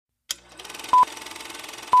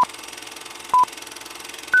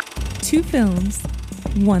Two films,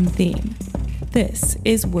 one theme. This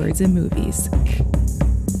is Words and Movies.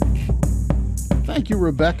 Thank you,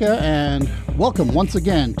 Rebecca, and welcome once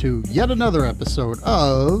again to yet another episode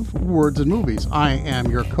of Words and Movies. I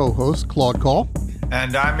am your co-host, Claude Call.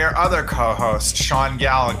 And I'm your other co-host, Sean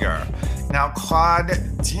Gallagher. Now, Claude,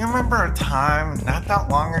 do you remember a time not that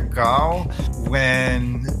long ago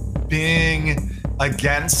when being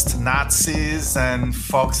against Nazis and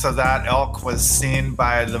folks of that ilk was seen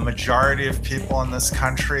by the majority of people in this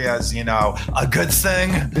country as, you know, a good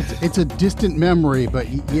thing? It's a distant memory, but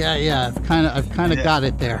yeah, I've kind of got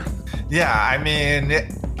it there. Yeah, I mean,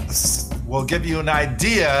 we'll give you an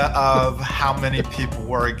idea of how many people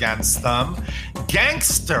were against them.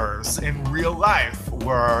 Gangsters in real life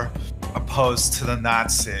were opposed to the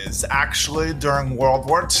Nazis. Actually, during World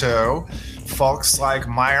War II, folks like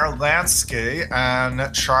Meyer Lansky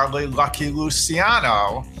and Charlie Lucky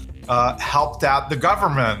Luciano helped out the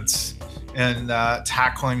government in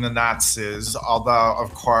tackling the Nazis, although,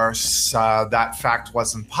 of course, that fact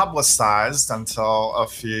wasn't publicized until a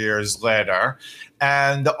few years later.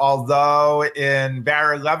 And although in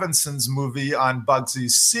Barry Levinson's movie on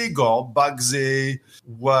Bugsy Siegel, Bugsy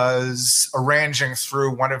was arranging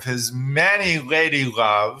through one of his many lady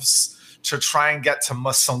loves to try and get to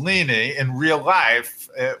Mussolini, in real life,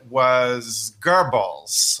 it was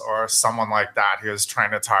Goebbels or someone like that he was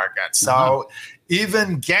trying to target. So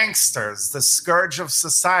even gangsters, the scourge of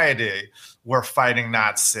society, were fighting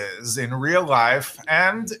Nazis in real life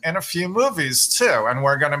and in a few movies too. And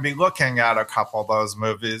we're going to be looking at a couple of those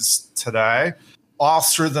movies today. All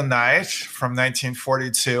Through the Night from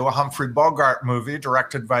 1942, a Humphrey Bogart movie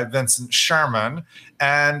directed by Vincent Sherman.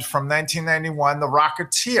 And from 1991, The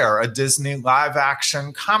Rocketeer, a Disney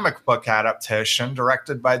live-action comic book adaptation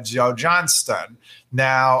directed by Joe Johnston.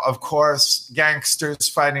 Now, of course, gangsters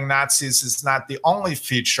fighting Nazis is not the only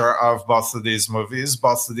feature of both of these movies.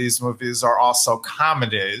 Both of these movies are also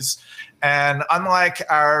comedies. And unlike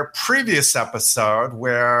our previous episode,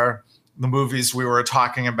 where the movies we were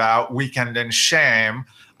talking about, Weekend in Shame,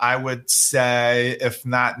 I would say, if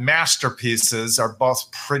not masterpieces, are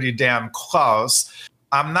both pretty damn close.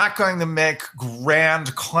 I'm not going to make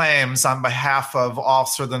grand claims on behalf of All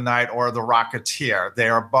Through the Night or The Rocketeer. They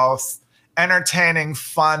are both entertaining,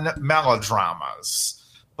 fun melodramas.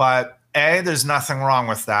 But A, there's nothing wrong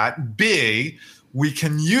with that. B, we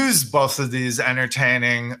can use both of these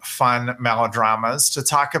entertaining, fun melodramas to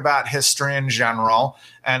talk about history in general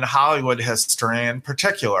and Hollywood history in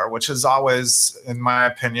particular, which is always, in my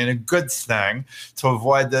opinion, a good thing, to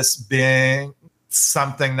avoid this being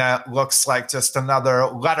something that looks like just another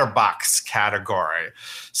letterbox category.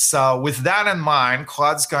 So with that in mind,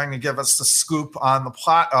 Claude's going to give us the scoop on the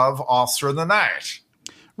plot of All Through the Night.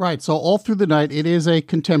 Right, so All Through the Night, it is a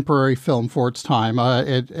contemporary film for its time.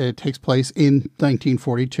 It takes place in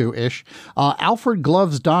 1942-ish. Alfred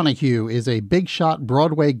Gloves Donahue is a big-shot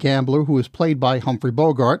Broadway gambler who is played by Humphrey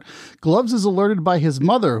Bogart. Gloves is alerted by his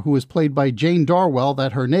mother, who is played by Jane Darwell,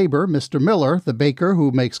 that her neighbor, Mr. Miller, the baker who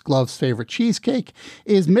makes Gloves' favorite cheesecake,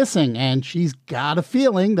 is missing, and she's got a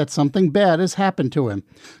feeling that something bad has happened to him.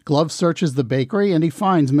 Gloves searches the bakery, and he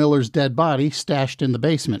finds Miller's dead body stashed in the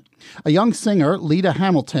basement. A young singer, Lita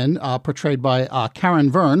Hamilton, portrayed by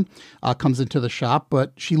Karen Verne, comes into the shop,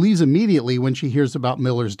 but she leaves immediately when she hears about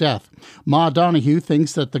Miller's death. Ma Donahue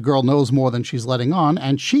thinks that the girl knows more than she's letting on,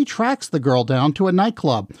 and she tracks the girl down to a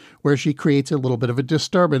nightclub, where she creates a little bit of a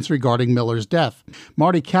disturbance regarding Miller's death.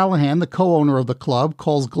 Marty Callahan, the co-owner of the club,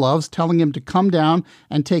 calls Gloves, telling him to come down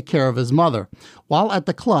and take care of his mother. While at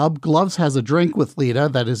the club, Gloves has a drink with Lita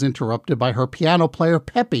that is interrupted by her piano player,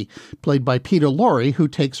 Peppy, played by Peter Lorre, who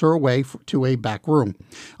takes her away to a back room.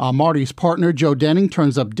 Marty's partner, Joe Denning,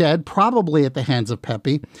 turns up dead, probably at the hands of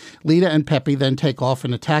Peppy. Lita and Peppy then take off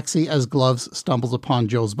in a taxi as Gloves stumbles upon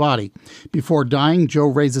Joe's body. Before dying, Joe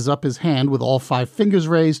raises up his hand with all 5 fingers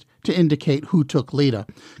raised to indicate who took Lita.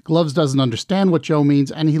 Gloves doesn't understand what Joe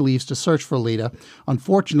means, and he leaves to search for Lita.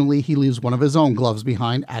 Unfortunately, he leaves one of his own gloves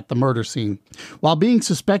behind at the murder scene. While being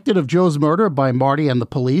suspected of Joe's murder by Marty and the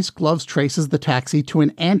police, Gloves traces the taxi to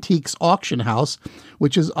an antiques auction house,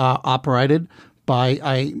 which is operated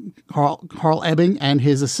by Carl Ebbing and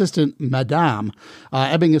his assistant, Madame.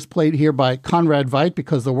 Ebbing is played here by Conrad Veidt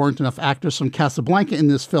because there weren't enough actors from Casablanca in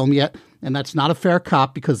this film yet, and that's not a fair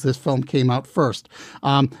cop because this film came out first.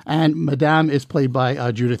 And Madame is played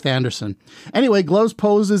by Judith Anderson. Anyway, Gloves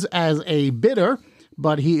poses as a bidder,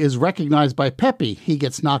 but he is recognized by Pepe. He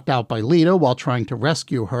gets knocked out by Lita while trying to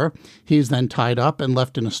rescue her. He's then tied up and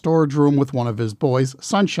left in a storage room with one of his boys,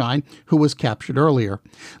 Sunshine, who was captured earlier.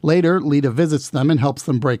 Later, Lita visits them and helps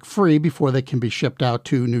them break free before they can be shipped out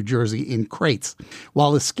to New Jersey in crates.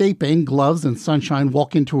 While escaping, Gloves and Sunshine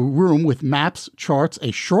walk into a room with maps, charts,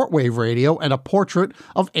 a shortwave radio, and a portrait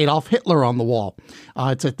of Adolf Hitler on the wall.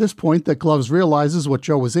 It's at this point that Gloves realizes what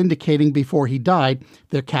Joe was indicating before he died.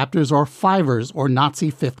 Their captors are fivers, or Nazi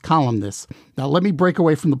fifth columnists. Now, let me break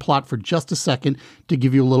away from the plot for just a second to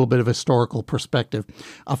give you a little bit of historical perspective.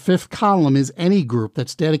 A fifth column is any group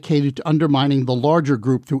that's dedicated to undermining the larger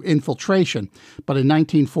group through infiltration. But in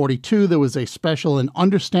 1942, there was a special and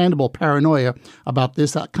understandable paranoia about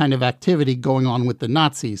this kind of activity going on with the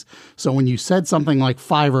Nazis. So when you said something like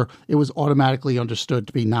fiver, it was automatically understood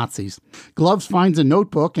to be Nazis. Gloves finds a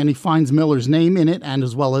notebook, and he finds Miller's name in it, and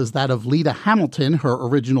as well as that of Lita Hamilton, her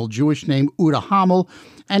original Jewish name Uda Hamel,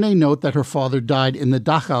 and a note that her father died in the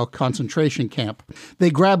Dachau concentration camp. They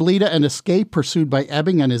grab Lita and escape, pursued by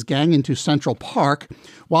Ebbing and his gang, into Central Park.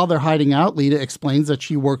 While they're hiding out, Lita explains that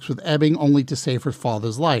she works with Ebbing only to save her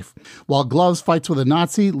father's life. While Gloves fights with a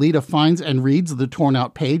Nazi, Lita finds and reads the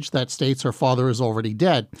torn-out page that states her father is already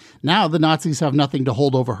dead. Now the Nazis have nothing to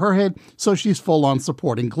hold over her head, so she's full-on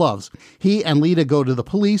supporting Gloves. He and Lita go to the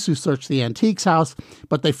police, who search the antiques house,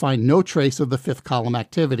 but they find no trace of the fifth column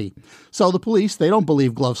activity. So the police, they don't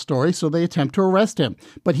believe Gloves' story, so they attempt to arrest him,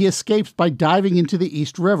 but he escapes by diving into the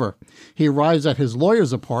East River. He arrives at his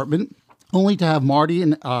lawyer's apartment, only to have Marty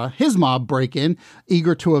and his mob break in,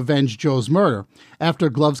 eager to avenge Joe's murder. After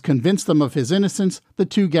Gloves convince them of his innocence, the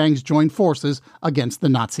two gangs join forces against the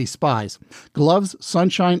Nazi spies. Gloves,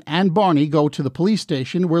 Sunshine, and Barney go to the police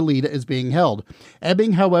station where Lita is being held.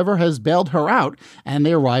 Ebbing, however, has bailed her out, and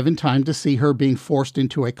they arrive in time to see her being forced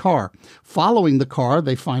into a car. Following the car,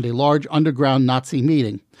 they find a large underground Nazi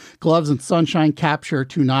meeting. Gloves and Sunshine capture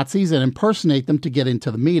two Nazis and impersonate them to get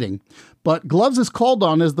into the meeting. But Gloves is called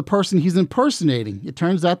on as the person he's impersonating. It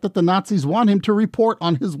turns out that the Nazis want him to report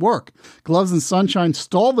on his work. Gloves and Sunshine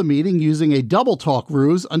stall the meeting using a double talk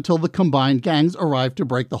ruse until the combined gangs arrive to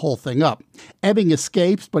break the whole thing up. Ebbing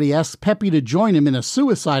escapes, but he asks Pepe to join him in a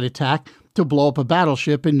suicide attack to blow up a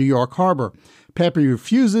battleship in New York Harbor. Pepe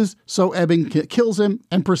refuses, so Ebbing kills him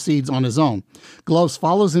and proceeds on his own. Gloves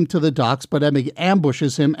follows him to the docks, but Ebbing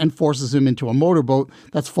ambushes him and forces him into a motorboat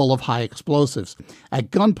that's full of high explosives. At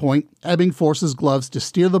gunpoint, Ebbing forces Gloves to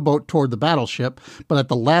steer the boat toward the battleship, but at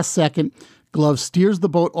the last second, Gloves steers the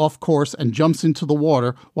boat off course and jumps into the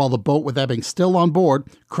water, while the boat with Ebbing still on board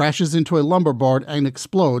crashes into a lumber yard and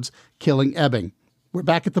explodes, killing Ebbing. We're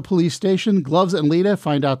back at the police station. Gloves and Lita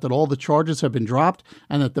find out that all the charges have been dropped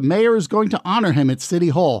and that the mayor is going to honor him at City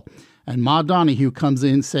Hall. And Ma Donahue comes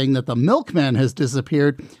in saying that the milkman has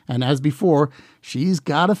disappeared, and as before, she's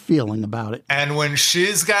got a feeling about it. And when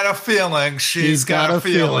she's got a feeling, she's got a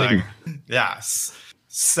feeling. Yes.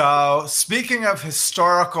 So, speaking of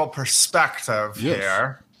historical perspective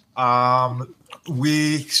here,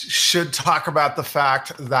 we should talk about the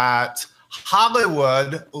fact that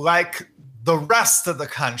Hollywood, like the rest of the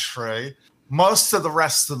country, most of the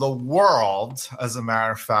rest of the world, as a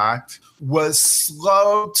matter of fact, was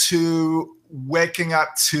slow to waking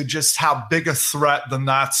up to just how big a threat the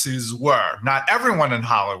Nazis were. Not everyone in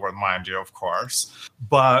Hollywood, mind you, of course,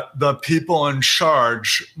 but the people in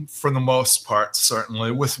charge, for the most part,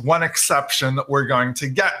 certainly, with one exception that we're going to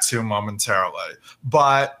get to momentarily.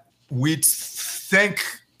 But we think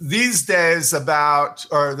these days about,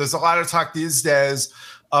 or there's a lot of talk these days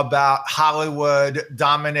about Hollywood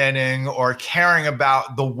dominating or caring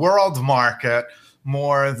about the world market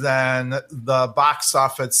more than the box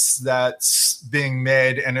office that's being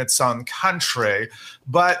made in its own country.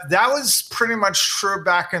 But that was pretty much true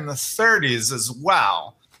back in the 30s as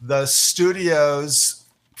well. The studios,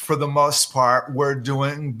 for the most part, were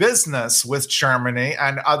doing business with Germany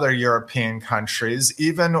and other European countries,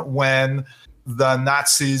 even when the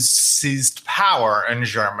Nazis seized power in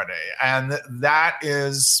Germany. And that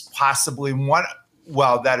is possibly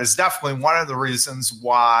that is definitely one of the reasons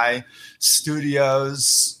why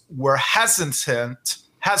studios were hesitant,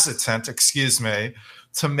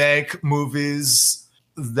 to make movies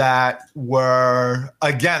that were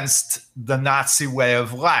against the Nazi way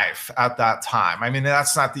of life at that time. I mean,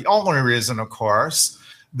 that's not the only reason, of course.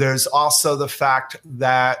 There's also the fact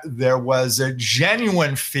that there was a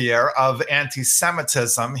genuine fear of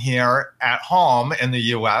anti-Semitism here at home in the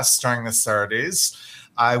U.S. during the 30s.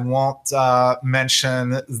 I won't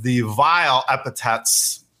mention the vile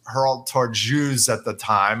epithets hurled toward Jews at the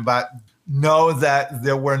time, but know that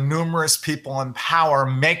there were numerous people in power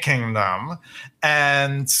making them,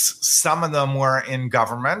 and some of them were in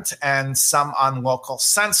government and some on local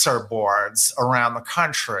censor boards around the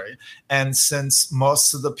country. And since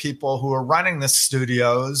most of the people who were running the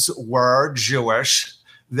studios were Jewish,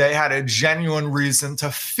 they had a genuine reason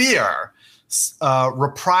to fear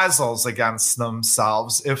reprisals against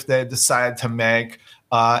themselves if they decided to make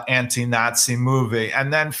anti-Nazi movie.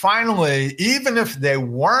 And then finally, even if they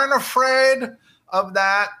weren't afraid of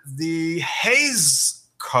that, the Hays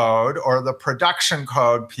Code, or the production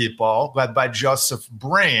code people led by Joseph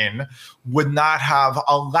Breen, would not have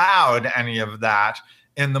allowed any of that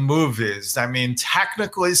in the movies. I mean,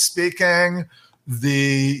 technically speaking,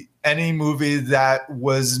 any movie that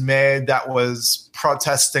was made that was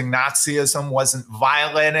protesting Nazism wasn't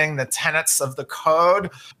violating the tenets of the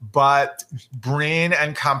code, but Breen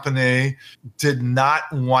and company did not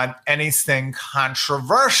want anything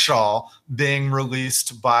controversial being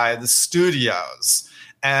released by the studios.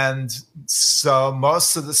 And so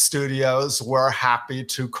most of the studios were happy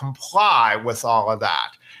to comply with all of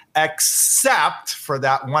that, except for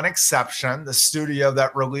that one exception, the studio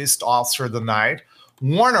that released All Through the Night,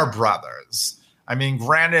 Warner Brothers. I mean,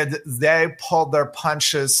 granted, they pulled their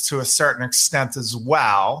punches to a certain extent as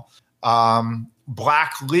well.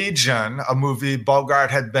 Black Legion, a movie Bogart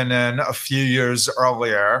had been in a few years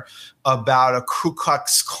earlier about a Ku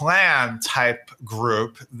Klux Klan type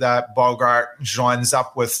group that Bogart joins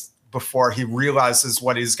up with before he realizes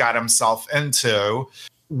what he's got himself into,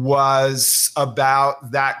 was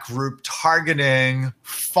about that group targeting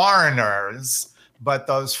foreigners. But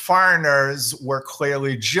those foreigners were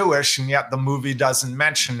clearly Jewish, and yet the movie doesn't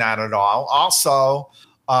mention that at all. Also,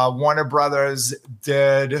 Warner Brothers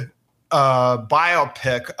did a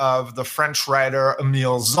biopic of the French writer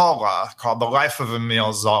Émile Zola called The Life of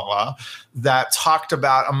Émile Zola that talked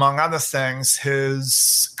about, among other things,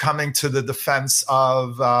 his coming to the defense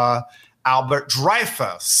of Albert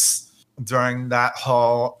Dreyfus during that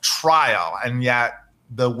whole trial. And yet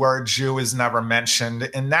the word Jew is never mentioned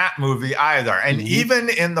in that movie either. And even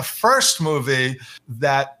in the first movie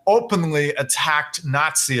that openly attacked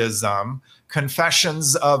Nazism,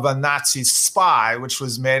 Confessions of a Nazi Spy, which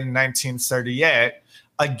was made in 1938,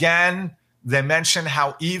 again, they mention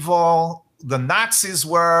how evil the Nazis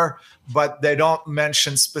were, but they don't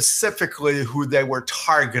mention specifically who they were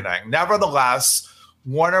targeting. Nevertheless,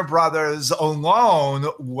 Warner Brothers alone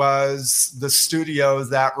was the studio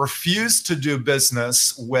that refused to do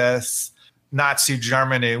business with Nazi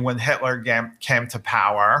Germany when Hitler came to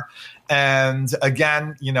power. And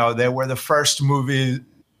again, they were the first movie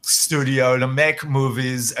studio to make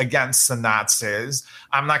movies against the Nazis.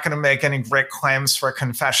 I'm not going to make any great claims for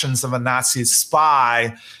Confessions of a Nazi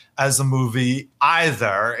Spy as a movie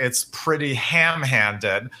either. It's pretty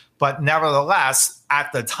ham-handed, but nevertheless,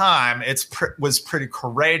 at the time, it was pretty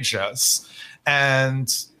courageous.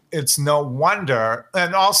 And it's no wonder.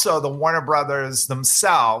 And also the Warner Brothers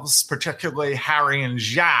themselves, particularly Harry and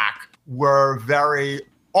Jack, were very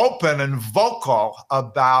open and vocal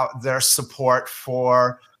about their support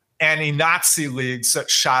for anti-Nazi leagues that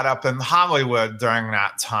shot up in Hollywood during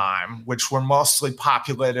that time, which were mostly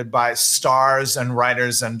populated by stars and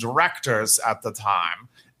writers and directors at the time.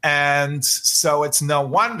 And so it's no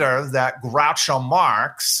wonder that Groucho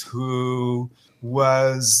Marx, who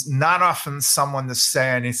was not often someone to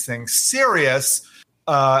say anything serious,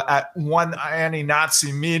 at one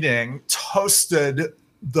anti-Nazi meeting toasted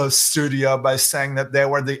the studio by saying that they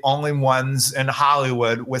were the only ones in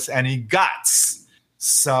Hollywood with any guts.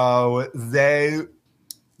 So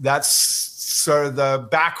that's sort of the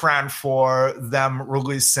background for them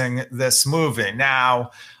releasing this movie. Now,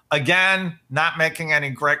 again, not making any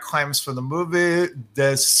great claims for the movie,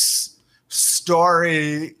 this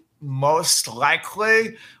story most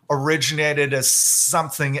likely originated as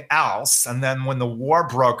something else. And then when the war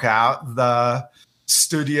broke out, the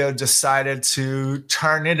studio decided to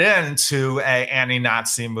turn it into an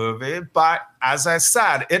anti-Nazi movie. But as I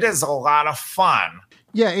said, it is a lot of fun.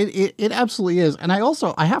 Yeah, it absolutely is. And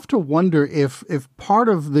I have to wonder if part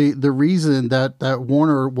of the reason that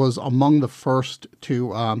Warner was among the first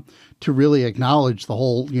to really acknowledge the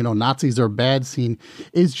whole, Nazis are bad scene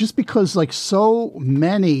is just because like so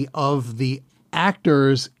many of the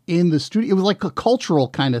actors in the studio, it was like a cultural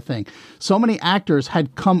kind of thing. So many actors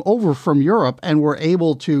had come over from Europe and were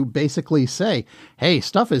able to basically say, hey,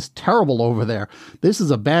 stuff is terrible over there. This is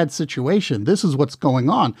a bad situation. This is what's going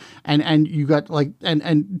on. And you got like,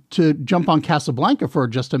 and to jump on Casablanca for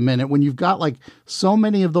just a minute, when you've got like so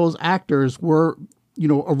many of those actors were,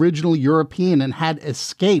 originally European and had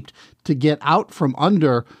escaped to get out from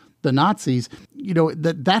under the Nazis,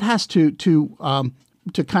 that has to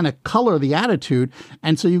kind of color the attitude.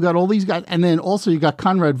 And so you got all these guys. And then also you got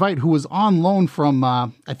Conrad Veidt, who was on loan from, I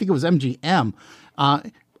think it was MGM,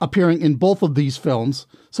 appearing in both of these films.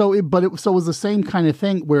 So it was the same kind of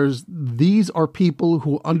thing, whereas these are people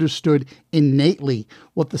who understood innately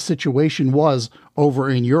what the situation was over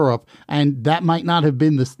in Europe. And that might not have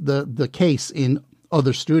been the case in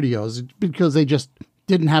other studios because they just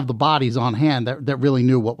didn't have the bodies on hand that really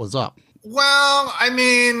knew what was up. Well, I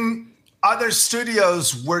mean, other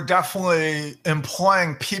studios were definitely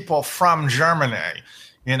employing people from Germany.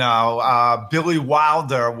 Billy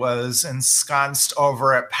Wilder was ensconced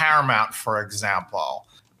over at Paramount, for example.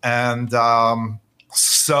 And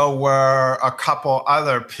so were a couple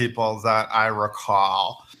other people that I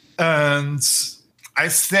recall. And I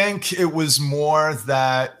think it was more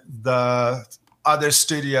that the other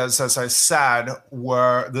studios, as I said,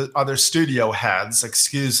 the other studio heads,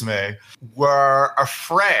 were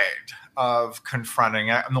afraid of confronting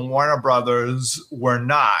it, and the Warner Brothers were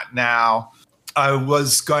not. Now, I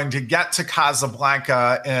was going to get to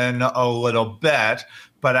Casablanca in a little bit,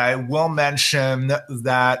 but I will mention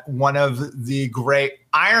that one of the great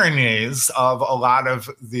ironies of a lot of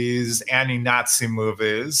these anti-Nazi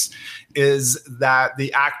movies is that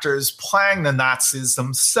the actors playing the Nazis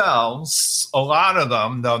themselves, a lot of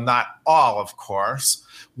them, though not all, of course,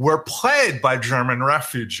 were played by German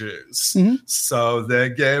refugees. Mm-hmm. So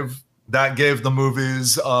that gave the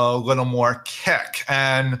movies a little more kick.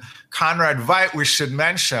 And Conrad Veidt, we should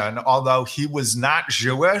mention, although he was not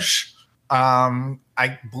Jewish,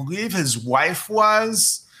 I believe his wife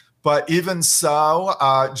was, but even so,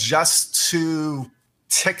 just to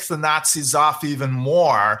tick the Nazis off even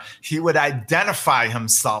more, he would identify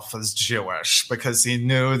himself as Jewish because he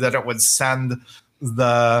knew that it would send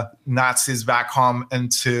the Nazis back home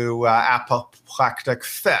into apoplectic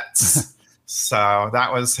fits. So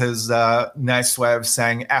that was his nice way of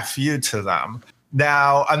saying F you to them.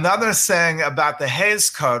 Now, another thing about the Hays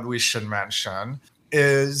Code we should mention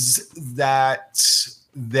is that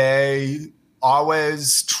they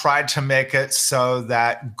always tried to make it so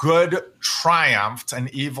that good triumphed and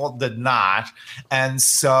evil did not. And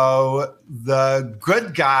so the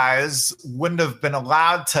good guys wouldn't have been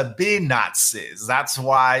allowed to be Nazis. That's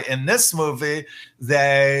why in this movie,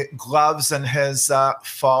 Gloves and his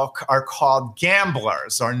folk are called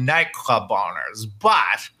gamblers or nightclub owners.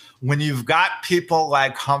 But when you've got people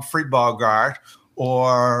like Humphrey Bogart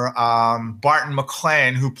or Barton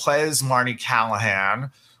McLean, who plays Marty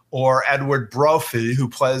Callahan, or Edward Brophy, who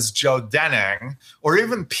plays Joe Denning, or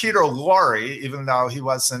even Peter Lorre, even though he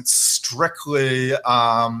wasn't strictly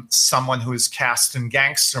someone who was cast in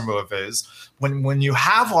gangster movies. When you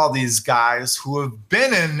have all these guys who have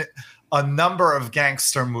been in a number of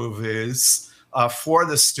gangster movies for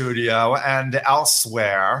the studio and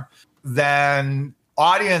elsewhere, then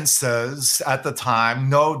audiences at the time,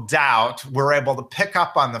 no doubt, were able to pick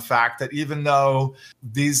up on the fact that even though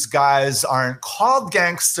these guys aren't called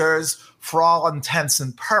gangsters, for all intents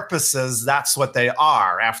and purposes, that's what they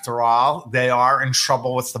are. After all, they are in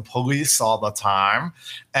trouble with the police all the time,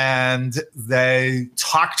 and they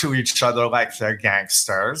talk to each other like they're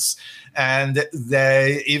gangsters, and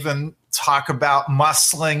they even talk about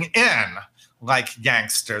muscling in like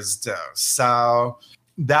gangsters do. So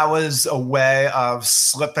that was a way of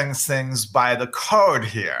slipping things by the code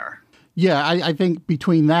here. Yeah, I think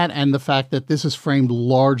between that and the fact that this is framed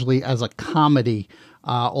largely as a comedy,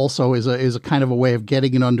 also is a kind of a way of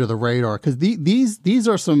getting it under the radar. Because these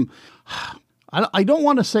are some, I don't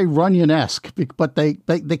want to say Runyon-esque, but they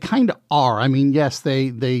kind of are. I mean, yes,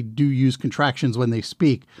 they do use contractions when they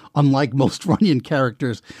speak, unlike most Runyon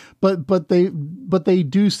characters, but they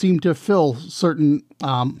do seem to fill certain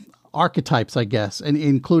archetypes, I guess, and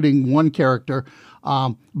including one character,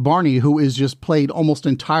 Barney, who is just played almost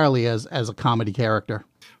entirely as a comedy character.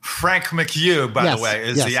 Frank McHugh, by the way,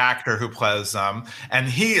 is the actor who plays them. And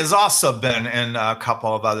he has also been in a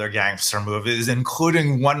couple of other gangster movies,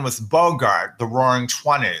 including one with Bogart, The Roaring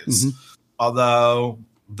Twenties. Mm-hmm. Although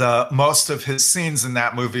most of his scenes in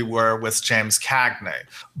that movie were with James Cagney.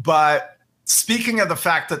 But speaking of the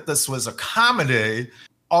fact that this was a comedy,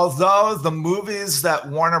 although the movies that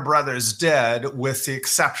Warner Brothers did, with the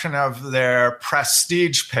exception of their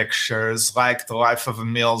prestige pictures like The Life of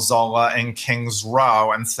Emile Zola and King's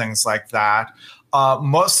Row and things like that,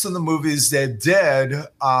 most of the movies they did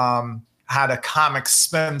had a comic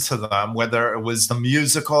spin to them, whether it was the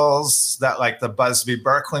musicals that like the Busby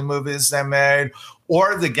Berkeley movies they made,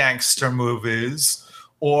 or the gangster movies,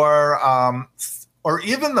 or or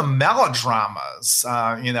even the melodramas.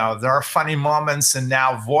 There are funny moments in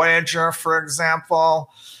Now Voyager, for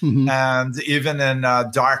example, and even in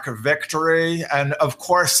Dark Victory, and of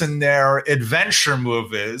course in their adventure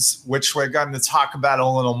movies, which we're going to talk about a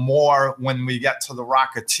little more when we get to The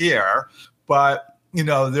Rocketeer. But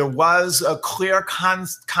there was a clear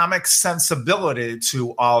comic sensibility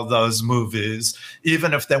to all those movies,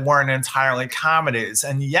 even if they weren't entirely comedies.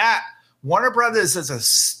 And yet, Warner Brothers as a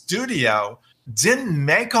studio didn't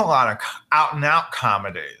make a lot of out-and-out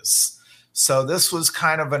comedies. So this was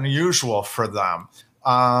kind of unusual for them.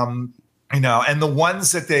 And the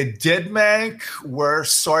ones that they did make were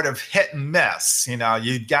sort of hit and miss.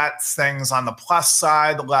 You got things on the plus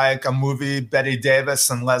side, like a movie Betty Davis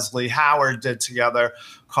and Leslie Howard did together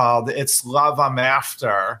called It's Love I'm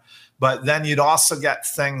After. But then you'd also get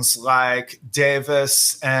things like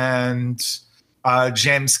Davis and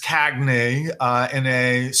James Cagney in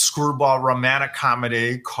a screwball romantic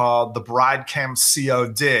comedy called The Bride Came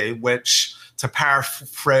COD, which, to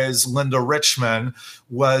paraphrase Linda Richman,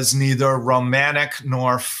 was neither romantic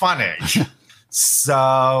nor funny.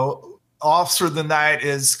 So All Through the Night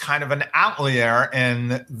is kind of an outlier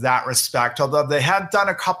in that respect, although they had done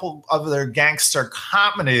a couple of their gangster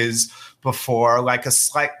comedies before, like A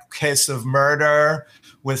Slight Case of Murder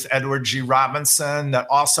with Edward G. Robinson that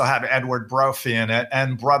also had Edward Brophy in it,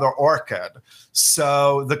 and Brother Orchid.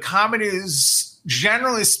 So the comedies,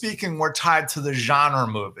 generally speaking, were tied to the genre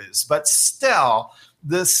movies, but still,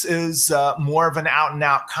 this is more of an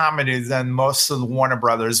out-and-out comedy than most of the Warner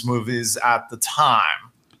Brothers movies at the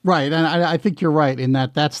time. Right, and I think you're right in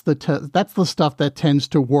that that's the stuff that tends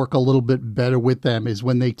to work a little bit better with them, is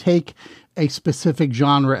when they take a specific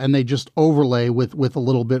genre and they just overlay with a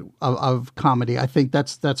little bit of comedy. I think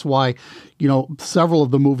that's why, several of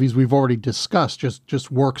the movies we've already discussed just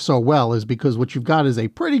work so well, is because what you've got is a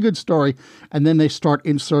pretty good story, and then they start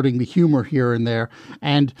inserting the humor here and there.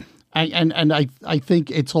 And I think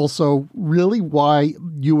it's also really why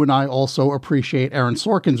you and I also appreciate Aaron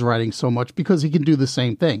Sorkin's writing so much, because he can do the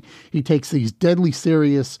same thing. He takes these deadly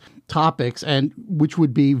serious topics, and which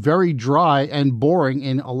would be very dry and boring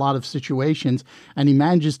in a lot of situations, and he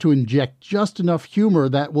manages to inject just enough humor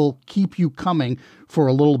that will keep you coming for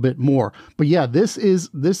a little bit more. But yeah, this is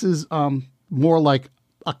more like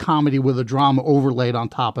a comedy with a drama overlaid on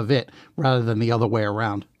top of it, rather than the other way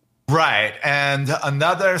around. Right. And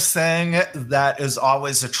another thing that is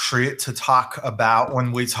always a treat to talk about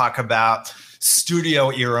when we talk about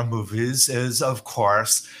studio era movies is, of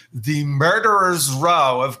course, the murderer's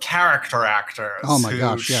row of character actors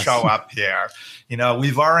who show up here.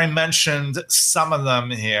 We've already mentioned some of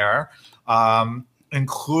them here,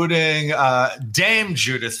 including Dame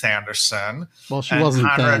Judith Anderson. Well, she wasn't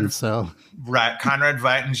then, so... Right, Conrad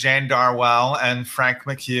Veidt and Jane Darwell and Frank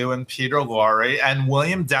McHugh and Peter Lorre and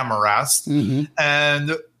William Demarest.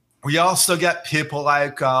 And we also get people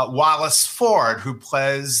like Wallace Ford, who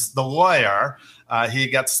plays the lawyer. He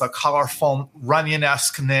gets the colorful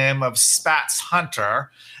Runyon-esque name of Spats Hunter.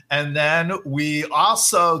 And then we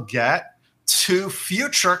also get two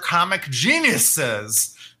future comic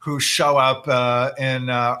geniuses who show up in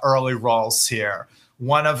early roles here.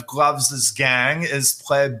 One of Gloves' gang is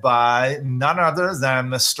played by none other than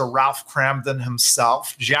Mr. Ralph Cramden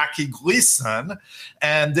himself, Jackie Gleason,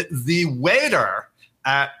 and the waiter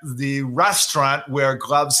at the restaurant where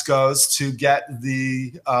Gloves goes to get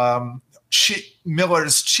the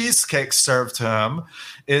Miller's cheesecake served to him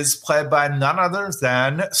is played by none other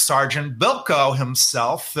than Sergeant Bilko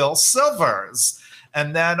himself, Phil Silvers.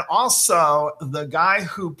 And then also the guy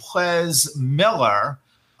who plays Miller,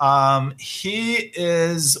 he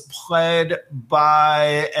is played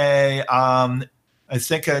by I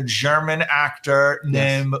think a German actor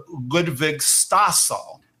named Ludwig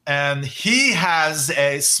Stossel. And he has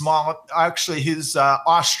he's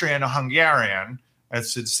Austrian-Hungarian, I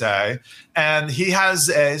should say. And he has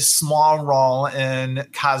a small role in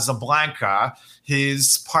Casablanca.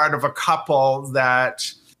 He's part of a couple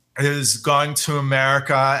that is going to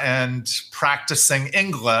America and practicing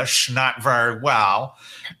English not very well.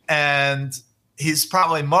 And he's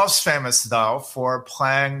probably most famous, though, for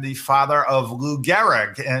playing the father of Lou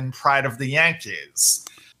Gehrig in Pride of the Yankees.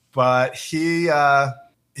 But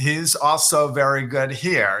he's also very good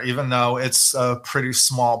here, even though it's a pretty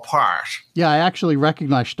small part. Yeah, I actually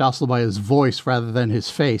recognize Stossel by his voice rather than his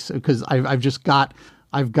face, because I've got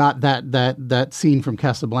that scene from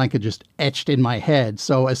Casablanca just etched in my head.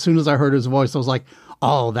 So as soon as I heard his voice, I was like,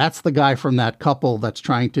 oh, that's the guy from that couple that's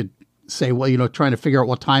trying to say, trying to figure out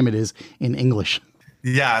what time it is in English.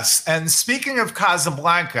 Yes. And speaking of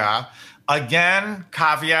Casablanca, Again,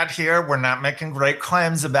 caveat here, we're not making great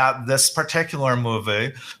claims about this particular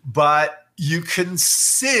movie, but you can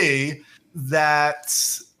see that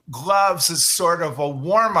Gloves is sort of a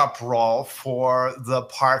warm-up role for the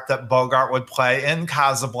part that Bogart would play in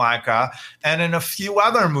Casablanca and in a few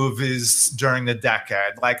other movies during the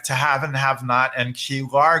decade, like To Have and Have Not and Key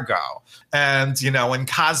Largo. And, in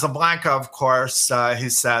Casablanca, of course, he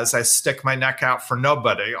says, I stick my neck out for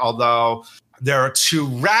nobody, although there are two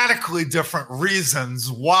radically different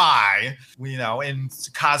reasons why. In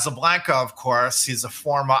Casablanca, of course, he's a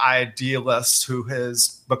former idealist who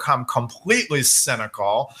has become completely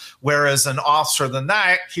cynical, whereas in All Through the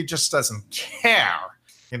Night, he just doesn't care.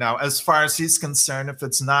 As far as he's concerned, if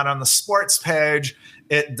it's not on the sports page,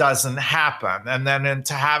 it doesn't happen. And then in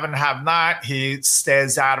To Have and Have Not, he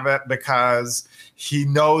stays out of it because he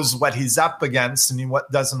knows what he's up against and he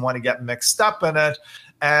doesn't want to get mixed up in it.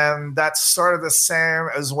 And that's sort of the same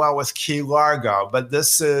as well with Key Largo. But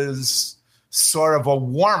this is sort of a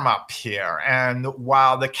warm-up here. And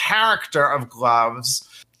while the character of Gloves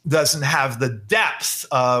doesn't have the depth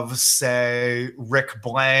of, say, Rick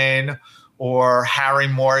Blaine or Harry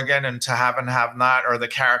Morgan in To Have and Have Not, or the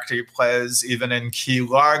character he plays even in Key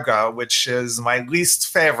Largo, which is my least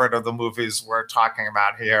favorite of the movies we're talking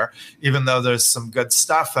about here, even though there's some good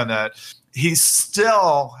stuff in it, he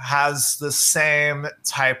still has the same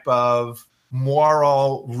type of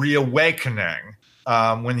moral reawakening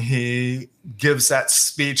when he gives that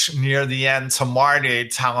speech near the end to Marty,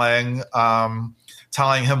 telling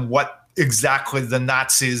him what exactly the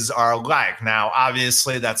Nazis are like. Now,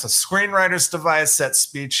 obviously, that's a screenwriter's device, that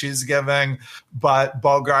speech he's giving, but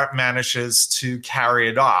Bogart manages to carry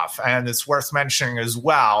it off. And it's worth mentioning as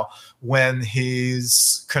well, when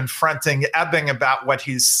he's confronting Ebbing about what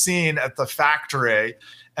he's seen at the factory,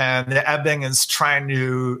 and Ebbing is trying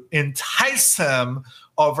to entice him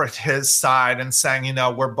over to his side and saying,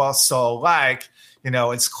 we're both so alike,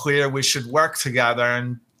 it's clear we should work together.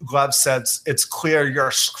 And Glove says, it's clear you're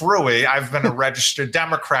screwy. I've been a registered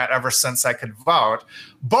Democrat ever since I could vote.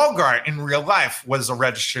 Bogart in real life was a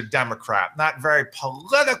registered Democrat, not very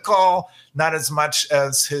political, not as much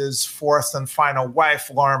as his fourth and final wife,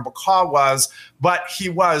 Lauren Bacall, was, but he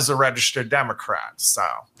was a registered Democrat. So,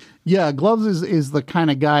 yeah, Gloves is the kind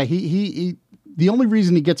of guy. He the only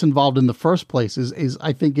reason he gets involved in the first place is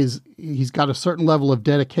I think he's got a certain level of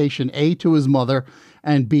dedication, A, to his mother,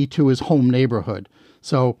 and B, to his home neighborhood.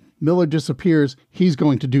 So Miller disappears, he's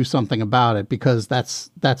going to do something about it because that's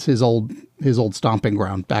his old stomping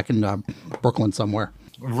ground back in Brooklyn somewhere.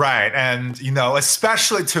 Right. And,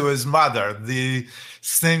 especially to his mother, the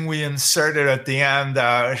thing we inserted at the end,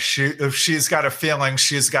 if she's got a feeling,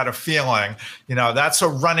 she's got a feeling, that's a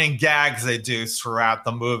running gag they do throughout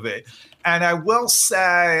the movie. And I will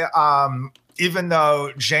say, even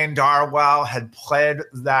though Jane Darwell had played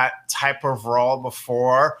that type of role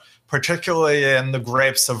before, particularly in The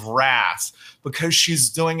Grapes of Wrath, because she's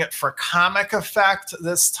doing it for comic effect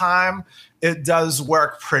this time, it does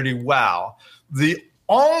work pretty well. The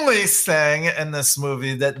only thing in this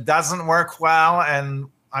movie that doesn't work well, and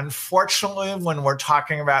unfortunately, when we're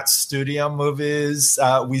talking about studio movies,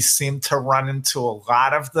 we seem to run into a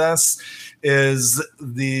lot of this, is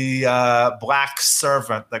the black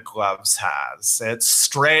servant that Gloves has. It's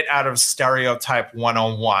straight out of Stereotype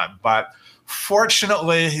 101, but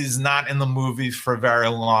fortunately, he's not in the movie for very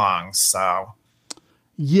long, so.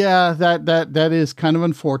 Yeah, that is kind of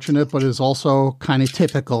unfortunate, but is also kind of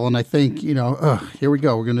typical. And I think, here we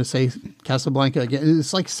go. We're going to say Casablanca again.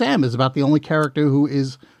 It's like Sam is about the only character who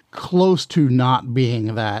is close to not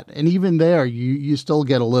being that. And even there, you still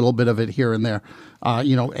get a little bit of it here and there.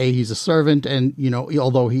 He's a servant, and,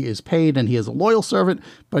 although he is paid and he is a loyal servant,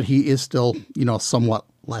 but he is still, somewhat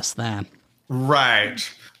less than. Right.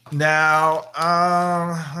 Now,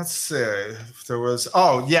 let's see if there was.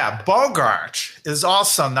 Oh, yeah. Bogart is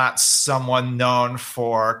also not someone known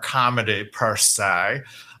for comedy per se.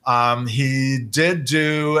 He did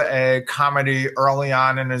do a comedy early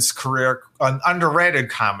on in his career, an underrated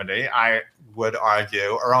comedy, I would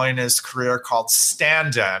argue, early in his career, called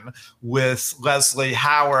Stand-In with Leslie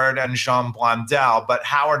Howard and Jean Blondell. But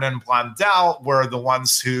Howard and Blondell were the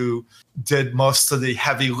ones who did most of the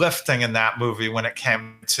heavy lifting in that movie when it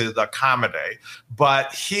came to the comedy.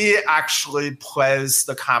 But he actually plays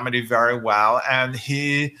the comedy very well, and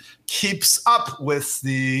he keeps up with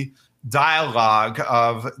the dialogue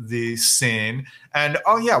of the scene. And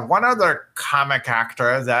one other comic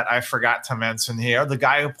actor that I forgot to mention here, the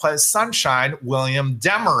guy who plays Sunshine, William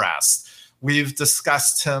Demarest. We've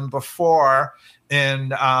discussed him before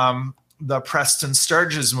in the Preston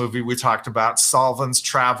Sturges movie we talked about, Sullivan's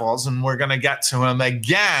Travels, and we're going to get to him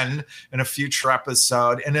again in a future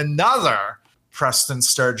episode in another Preston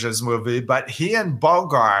Sturges movie. But he and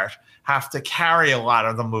Bogart have to carry a lot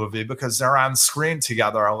of the movie because they're on screen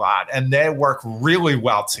together a lot, and they work really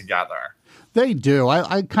well together. They do.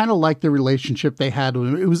 I kind of like the relationship they had with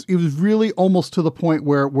him. It was really almost to the point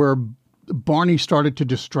where Barney started to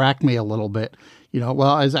distract me a little bit.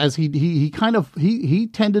 Well, as he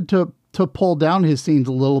tended to pull down his scenes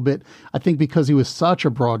a little bit, I think because he was such a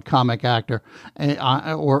broad comic actor,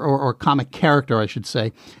 or comic character, I should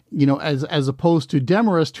say, as opposed to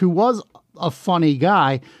Demarest, who was a funny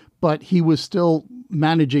guy, but he was still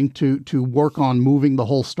managing to work on moving the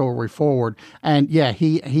whole story forward. And yeah,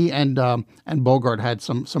 he and Bogart had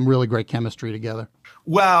some really great chemistry together.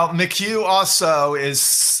 Well, McHugh also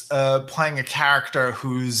is playing a character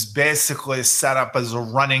who's basically set up as a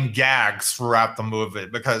running gag throughout the movie.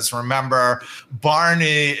 Because remember,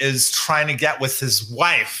 Barney is trying to get with his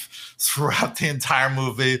wife throughout the entire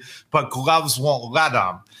movie, but Gloves won't let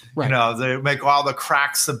him. Right. They make all the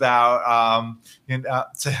cracks about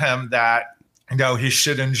to him that he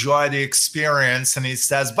should enjoy the experience, and he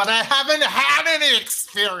says, "But I haven't had any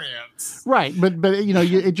experience." Right, but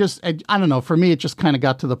it just, I don't know. For me, it just kind of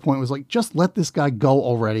got to the point. It was like, just let this guy go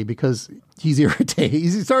already, because he's irritating.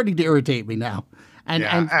 He's starting to irritate me now.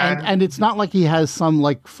 And it's not like he has some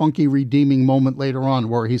like funky redeeming moment later on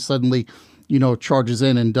where he suddenly, charges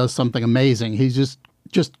in and does something amazing. He's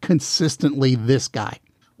just consistently this guy.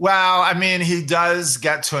 Well, I mean, he does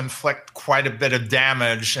get to inflict quite a bit of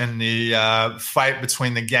damage in the fight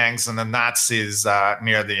between the gangs and the Nazis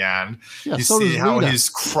near the end. Yeah, you see how he's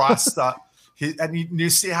crossed up. You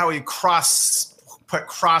see how he put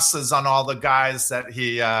crosses on all the guys that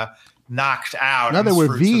he knocked out. No, they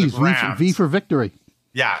were V's. V for victory.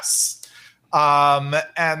 Yes.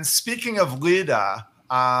 And speaking of Lita,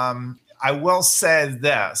 I will say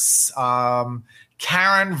this.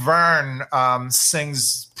 Karen Verne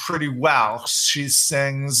sings pretty well. She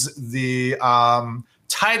sings the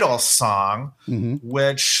title song,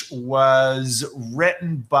 which was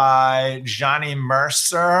written by Johnny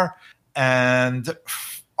Mercer and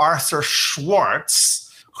Arthur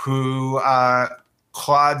Schwartz, who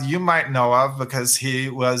Claude, you might know of because he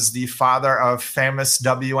was the father of famous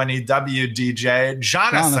WNEW DJ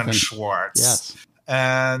Jonathan Schwartz. Yes.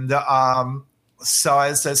 And so,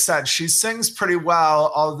 as I said, she sings pretty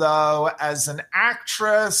well, although as an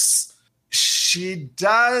actress, she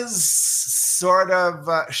is sort of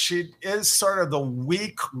the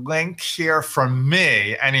weak link here for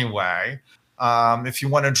me anyway. If you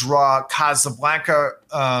want to draw Casablanca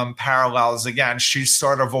parallels, again, she's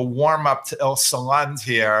sort of a warm-up to Ilsa Lund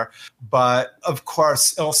here. But, of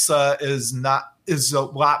course, Ilsa is a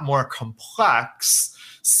lot more complex.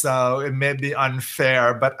 So it may be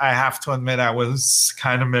unfair, but I have to admit I was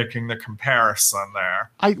kind of making the comparison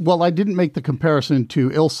there. I didn't make the comparison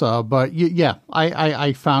to Ilsa, but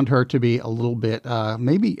I found her to be a little bit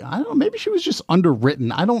maybe she was just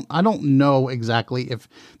underwritten. I don't know exactly if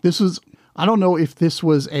this was. I don't know if this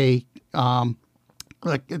was a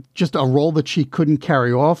just a role that she couldn't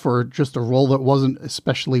carry off, or just a role that wasn't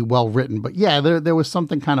especially well written. But yeah, there was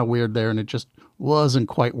something kind of weird there, and it just wasn't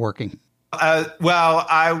quite working. Well,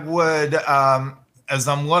 I would, as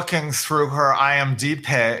I'm looking through her IMDb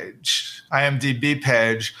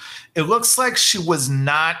page, it looks like she was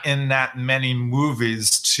not in that many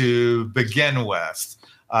movies to begin with.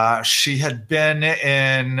 She had been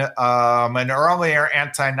in an earlier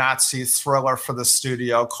anti-Nazi thriller for the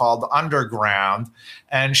studio called Underground,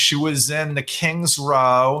 and she was in The King's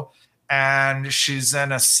Row, and she's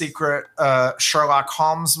in a secret Sherlock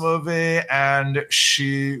Holmes movie, and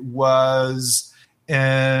she was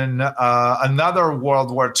in another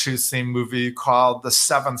World War II themed movie called The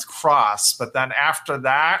Seventh Cross. But then after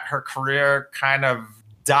that, her career kind of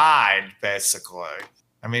died, basically.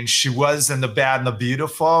 I mean, she was in The Bad and the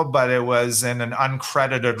Beautiful, but it was in an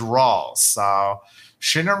uncredited role. So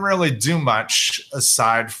she didn't really do much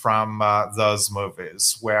aside from those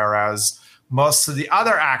movies, whereas most of the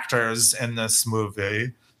other actors in this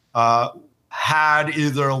movie had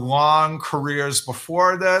either long careers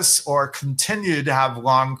before this or continued to have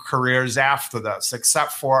long careers after this,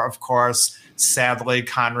 except for, of course, sadly,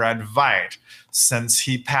 Conrad Veidt, since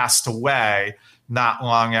he passed away not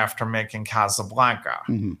long after making Casablanca.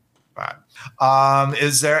 Mm-hmm. But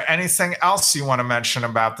is there anything else you want to mention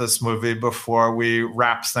about this movie before we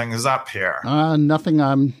wrap things up here? Nothing.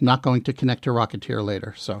 I'm not going to connect to Rocketeer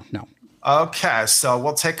later, so no. Okay, so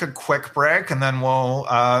we'll take a quick break, and then we'll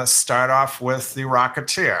start off with The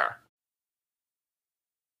Rocketeer.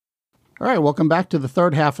 All right, welcome back to the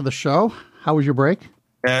third half of the show. How was your break?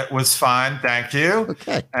 It was fine, thank you.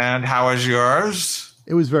 Okay. And how was yours?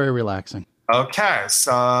 It was very relaxing. Okay,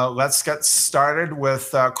 so let's get started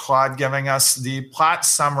with Claude giving us the plot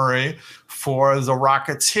summary for The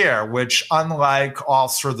Rocketeer, which, unlike All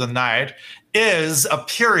Through the Night, is a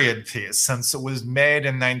period piece since it was made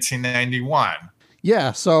in 1991.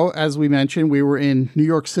 Yeah, so as we mentioned, we were in New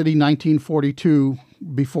York City, 1942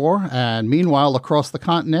 before, and meanwhile, across the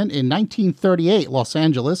continent in 1938, Los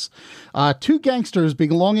Angeles, two gangsters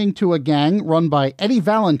belonging to a gang run by Eddie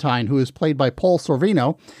Valentine, who is played by Paul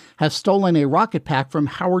Sorvino, have stolen a rocket pack from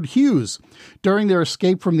Howard Hughes. During their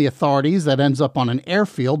escape from the authorities that ends up on an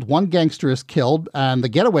airfield, one gangster is killed, and the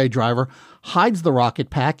getaway driver hides the rocket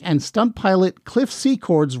pack, and stunt pilot Cliff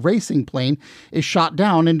Secord's racing plane is shot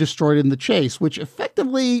down and destroyed in the chase, which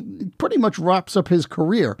effectively pretty much wraps up his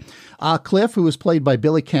career. Cliff, who is played by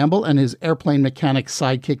Billy Campbell, and his airplane mechanic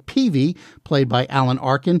sidekick Peavy, played by Alan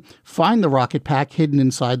Arkin, find the rocket pack hidden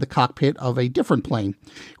inside the cockpit of a different plane.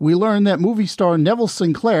 We learn that movie star Neville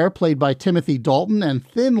Sinclair, played by Timothy Dalton and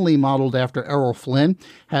thinly modeled after Errol Flynn,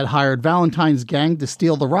 had hired Valentine's gang to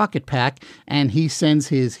steal the rocket pack, and he sends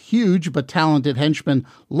his huge but talented henchman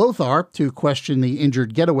Lothar to question the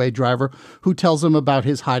injured getaway driver, who tells him about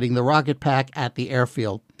his hiding the rocket pack at the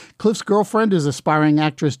airfield. Cliff's girlfriend is aspiring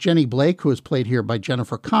actress Jenny Blake, who is played here by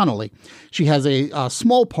Jennifer Connelly. She has a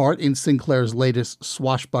small part in Sinclair's latest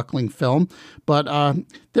swashbuckling film, but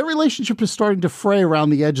their relationship is starting to fray around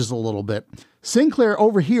the edges a little bit. Sinclair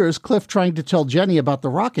overhears Cliff trying to tell Jenny about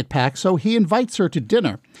the rocket pack, so he invites her to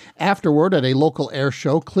dinner. Afterward, at a local air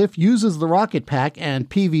show, Cliff uses the rocket pack and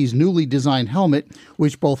Peavy's newly designed helmet,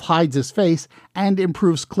 which both hides his face and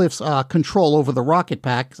improves Cliff's control over the rocket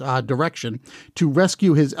pack's direction, to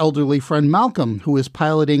rescue his elderly friend Malcolm, who is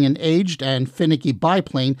piloting an aged and finicky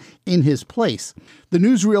biplane in his place. The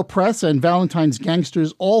newsreel press and Valentine's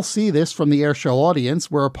gangsters all see this from the airshow audience,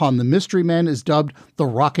 whereupon the mystery man is dubbed the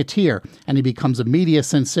Rocketeer, and he becomes a media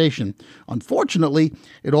sensation. Unfortunately,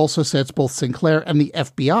 it also sets both Sinclair and the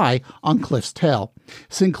FBI on Cliff's tail.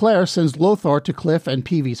 Sinclair sends Lothar to Cliff and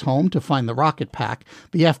Peavy's home to find the rocket pack.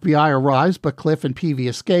 The FBI arrives, but Cliff and Peavy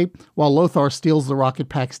escape, while Lothar steals the rocket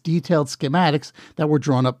pack's detailed schematics that were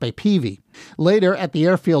drawn up by Peavy. Later, at the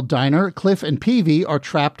airfield diner, Cliff and Peavy are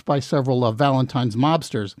trapped by several of Valentine's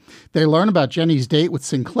mobsters. They learn about Jenny's date with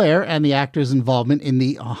Sinclair and the actor's involvement in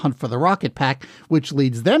the hunt for the rocket pack, which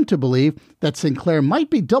leads them to believe that Sinclair might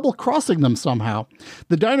be double-crossing them somehow.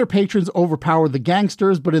 The diner patrons overpower the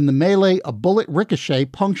gangsters, but in the melee, a bullet ricochet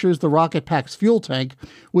punctures the rocket pack's fuel tank,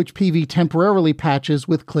 which Peavy temporarily patches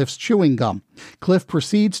with Cliff's chewing gum. Cliff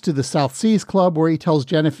proceeds to the South Seas Club, where he tells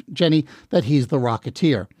Jenny that he's the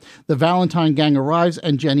Rocketeer. The Valentine gang arrives,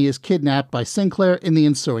 and Jenny is kidnapped by Sinclair in the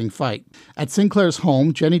ensuing fight. At Sinclair's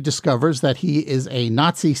home, Jenny discovers that he is a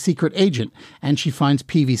Nazi secret agent, and she finds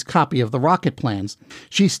Peavy's copy of the rocket plans.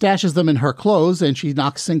 She stashes them in her clothes, and she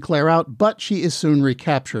knocks Sinclair out, but she is soon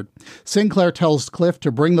recaptured. Sinclair tells Cliff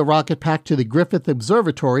to bring the rocket pack to the Griffith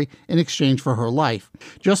Observatory in exchange for her life.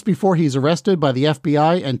 Just before he's arrested by the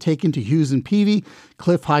FBI and taken to Hughes and Peavy,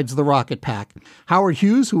 Cliff hides the rocket pack. Howard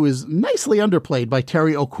Hughes, who is nicely underplayed by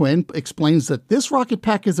Terry O'Quinn, explains that this rocket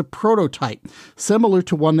pack is a prototype, similar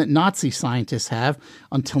to one that Nazi scientists have,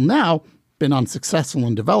 until now, been unsuccessful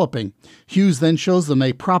in developing. Hughes then shows them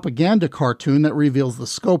a propaganda cartoon that reveals the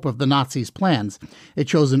scope of the Nazis' plans. It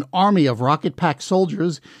shows an army of rocket-packed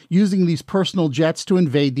soldiers using these personal jets to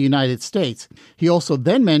invade the United States. He also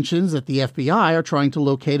then mentions that the FBI are trying to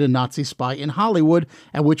locate a Nazi spy in Hollywood,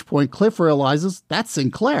 at which point Cliff realizes that's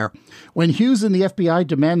Sinclair. When Hughes and the FBI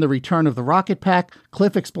demand the return of the rocket pack,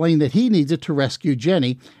 Cliff explained that he needs it to rescue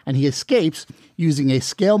Jenny, and he escapes using a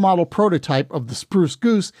scale model prototype of the Spruce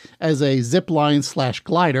Goose as a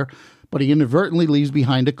zipline/glider, but he inadvertently leaves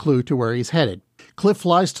behind a clue to where he's headed. Cliff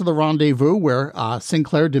flies to the rendezvous where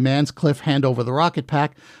Sinclair demands Cliff hand over the rocket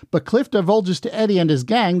pack, but Cliff divulges to Eddie and his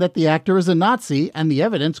gang that the actor is a Nazi, and the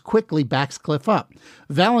evidence quickly backs Cliff up.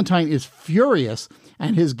 Valentine is furious,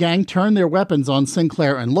 and his gang turn their weapons on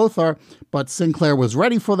Sinclair and Lothar, but Sinclair was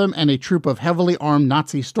ready for them, and a troop of heavily armed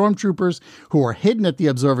Nazi stormtroopers who are hidden at the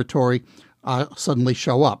observatory suddenly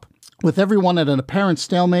show up. With everyone at an apparent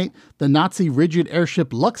stalemate, the Nazi rigid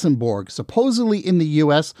airship Luxembourg, supposedly in the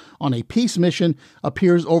U.S. on a peace mission,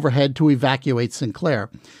 appears overhead to evacuate Sinclair.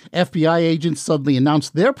 FBI agents suddenly announce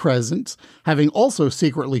their presence, having also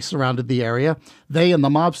secretly surrounded the area. They and the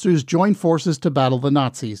mobsters join forces to battle the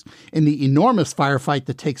Nazis. In the enormous firefight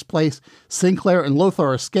that takes place, Sinclair and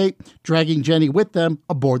Lothar escape, dragging Jenny with them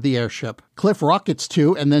aboard the airship. Cliff rockets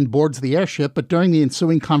to and then boards the airship, but during the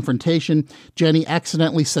ensuing confrontation, Jenny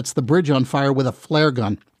accidentally sets the bridge on fire with a flare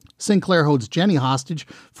gun. Sinclair holds Jenny hostage,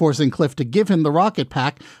 forcing Cliff to give him the rocket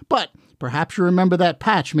pack, but perhaps you remember that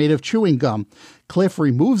patch made of chewing gum. Cliff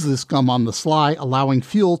removes this gum on the sly, allowing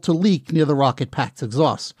fuel to leak near the rocket pack's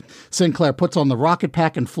exhaust. Sinclair puts on the rocket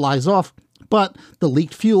pack and flies off, but the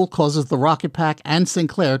leaked fuel causes the rocket pack and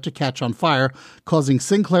Sinclair to catch on fire, causing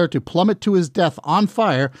Sinclair to plummet to his death on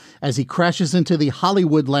fire as he crashes into the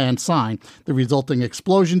Hollywood land sign. The resulting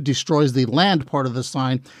explosion destroys the land part of the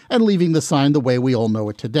sign and leaving the sign the way we all know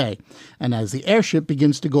it today. And as the airship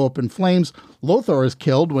begins to go up in flames, Lothar is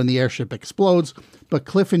killed when the airship explodes, but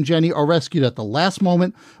Cliff and Jenny are rescued at the last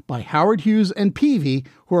moment by Howard Hughes and Peavy,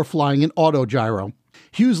 who are flying an autogyro.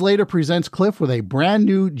 Hughes later presents Cliff with a brand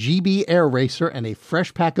new GB Air Racer and a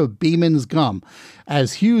fresh pack of Beeman's gum.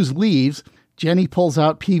 As Hughes leaves, Jenny pulls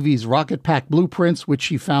out Peavy's rocket pack blueprints, which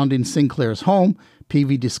she found in Sinclair's home.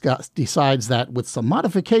 Peavy decides that with some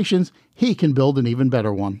modifications, he can build an even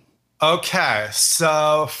better one. Okay,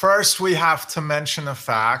 so first we have to mention the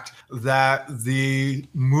fact that the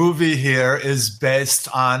movie here is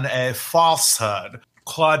based on a falsehood.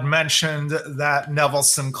 Claude mentioned that Neville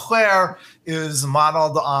Sinclair is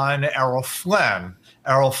modeled on Errol Flynn.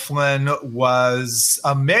 Errol Flynn was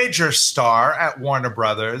a major star at Warner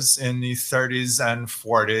Brothers in the 30s and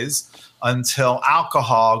 40s until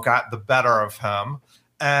alcohol got the better of him.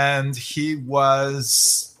 And he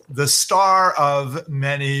was the star of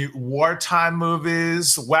many wartime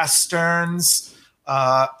movies, westerns,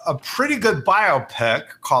 a pretty good biopic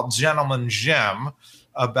called Gentleman Jim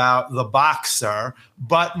about the boxer,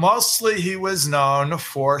 but mostly he was known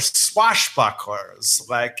for swashbucklers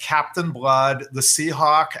like Captain Blood, The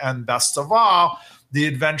Seahawk, and best of all, The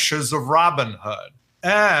Adventures of Robin Hood.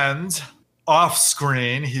 And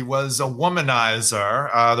off-screen, he was a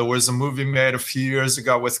womanizer. There was a movie made a few years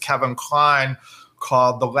ago with Kevin Kline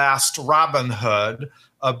called The Last Robin Hood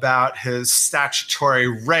about his statutory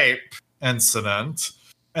rape incident.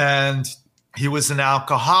 And he was an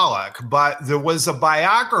alcoholic, but there was a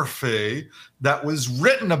biography that was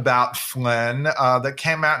written about Flynn that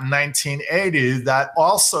came out in 1980 that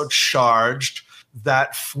also charged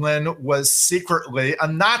that Flynn was secretly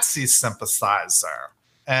a Nazi sympathizer.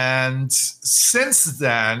 And since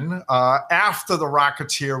then, after The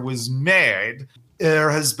Rocketeer was made,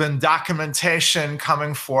 there has been documentation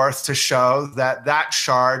coming forth to show that that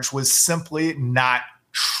charge was simply not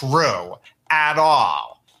true at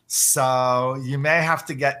all. So you may have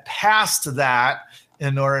to get past that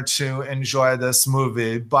in order to enjoy this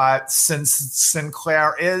movie. But since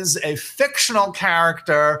Sinclair is a fictional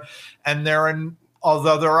character, and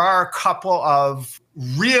although there are a couple of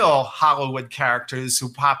real Hollywood characters who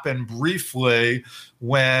pop in briefly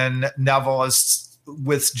when Neville is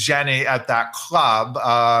with Jenny at that club,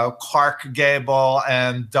 Clark Gable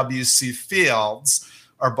and W.C. Fields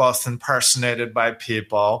are both impersonated by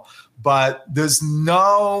people. But there's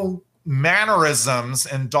no mannerisms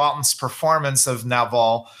in Dalton's performance of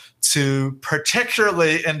Neville to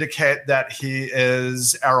particularly indicate that he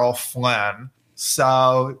is Errol Flynn.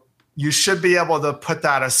 So you should be able to put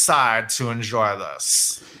that aside to enjoy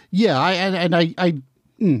this. Yeah,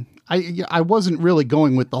 I wasn't really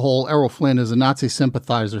going with the whole Errol Flynn as a Nazi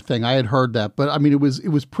sympathizer thing. I had heard that, but I mean, it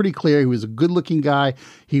was pretty clear he was a good-looking guy.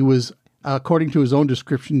 He was, according to his own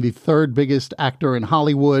description, the third biggest actor in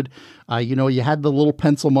Hollywood. You had the little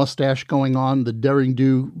pencil mustache going on, the daring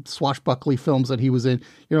do swashbuckly films that he was in.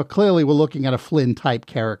 Clearly we're looking at a Flynn type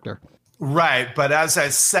character. Right. But as I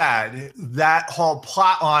said, that whole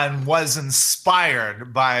plot line was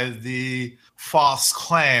inspired by the false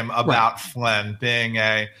claim about Flynn being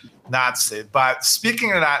a Nazi. But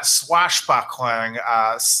speaking of that swashbuckling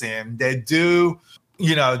scene, they do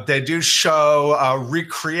show a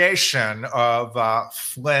recreation of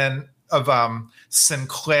Flynn, of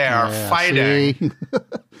Sinclair fighting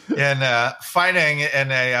in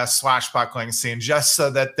a swashbuckling scene, just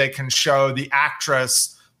so that they can show the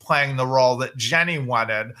actress playing the role that Jenny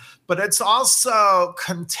wanted. But it's also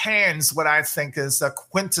contains what I think is a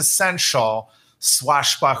quintessential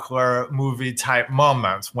swashbuckler movie type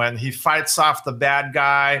moment when he fights off the bad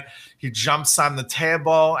guy, he jumps on the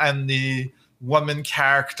table, and the woman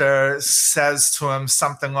character says to him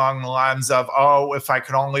something along the lines of, "Oh, if I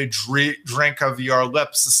could only drink of your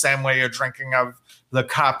lips the same way you're drinking of the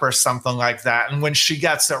cup," or something like that. And when she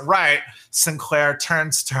gets it right, Sinclair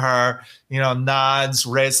turns to her, nods,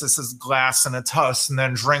 raises his glass in a toast, and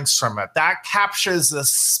then drinks from it. That captures the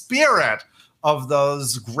spirit of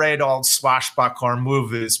those great old swashbuckler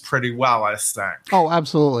movies pretty well, I think. Oh,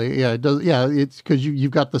 absolutely. Yeah, it does. Yeah, it's because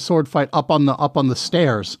you've got the sword fight up on the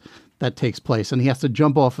stairs that takes place, and he has to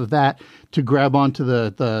jump off of that to grab onto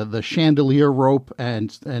the chandelier rope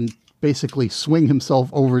and basically swing himself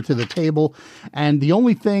over to the table. And the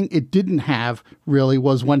only thing it didn't have really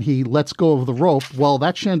was when he lets go of the rope. Well,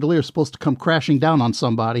 that chandelier is supposed to come crashing down on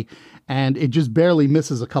somebody, and it just barely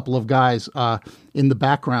misses a couple of guys in the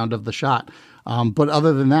background of the shot. But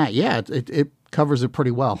other than that, yeah, it covers it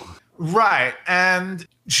pretty well. Right. And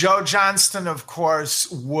Joe Johnston, of course,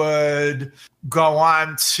 would go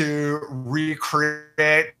on to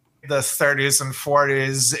recreate the 30s and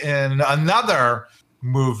 40s in another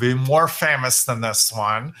movie more famous than this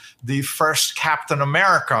one, the first Captain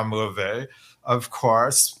America movie, of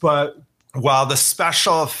course. But while the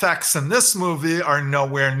special effects in this movie are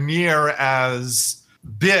nowhere near as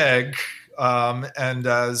big and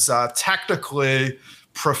as technically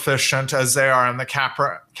proficient as they are in the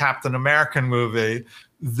Captain American movie,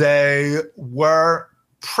 they were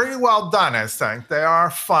pretty well done, I think. They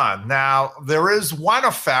are fun. Now, there is one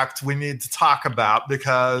effect we need to talk about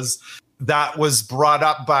because that was brought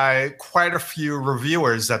up by quite a few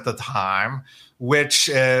reviewers at the time, which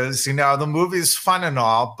is, the movie's fun and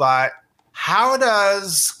all, but how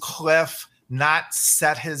does Cliff not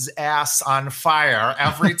set his ass on fire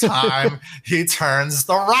every time he turns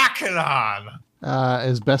the rocket on?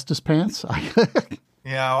 Asbestos pants?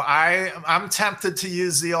 I'm tempted to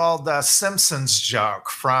use the old Simpsons joke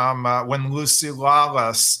from when Lucy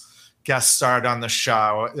Lawless guest starred on the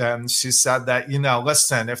show. And she said that,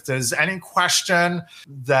 listen, if there's any question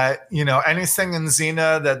that, anything in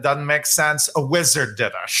Xena that doesn't make sense, a wizard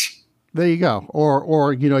did it. There you go.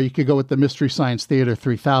 Or you could go with the Mystery Science Theater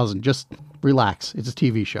 3000. Just relax. It's a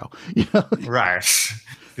TV show. Right.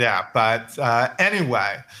 Yeah. But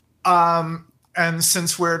anyway, and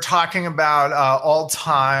since we're talking about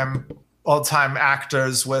all-time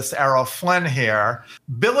actors with Errol Flynn here,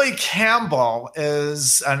 Billy Campbell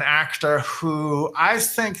is an actor who I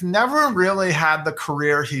think never really had the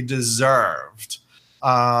career he deserved,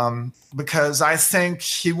 because I think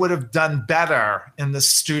he would have done better in the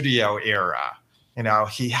studio era.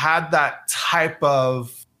 He had that type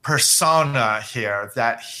of persona here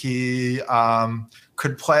that he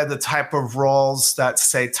could play the type of roles that,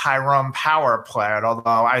 say, Tyrone Power played,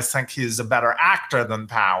 although I think he's a better actor than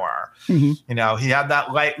Power. Mm-hmm. He had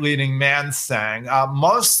that light leading man thing.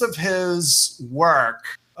 Most of his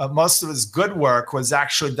good work was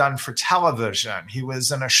actually done for television. He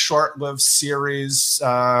was in a short-lived series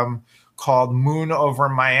called Moon Over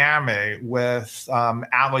Miami with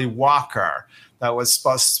Ali Walker. That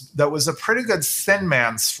was a pretty good Thin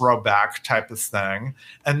Man throwback type of thing.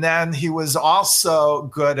 And then he was also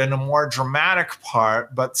good in a more dramatic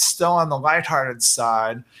part, but still on the lighthearted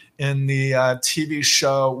side, in the TV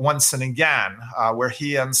show Once and Again, where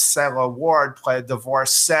he and Selah Ward played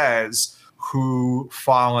divorcees who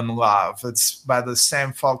fall in love. It's by the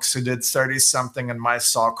same folks who did 30-something and My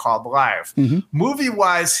So-Called Life. Mm-hmm.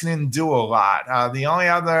 Movie-wise, he didn't do a lot. The only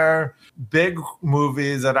other big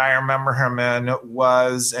movie that I remember him in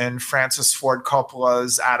was in Francis Ford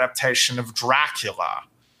Coppola's adaptation of Dracula,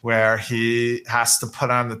 where he has to put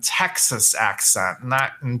on the Texas accent,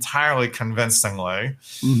 not entirely convincingly.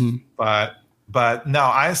 Mm-hmm. But no,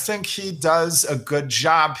 I think he does a good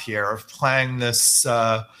job here of playing this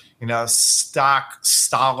stock,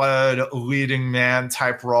 solid, leading man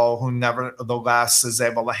type role who nevertheless is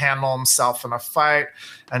able to handle himself in a fight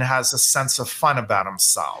and has a sense of fun about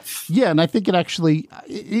himself. Yeah, and I think it actually,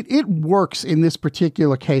 it works in this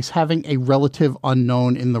particular case, having a relative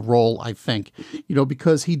unknown in the role, I think,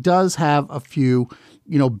 because he does have a few,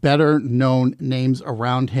 better known names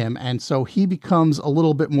around him. And so he becomes a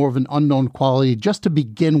little bit more of an unknown quality just to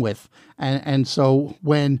begin with. And so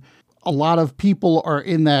when a lot of people are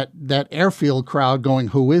in that airfield crowd going,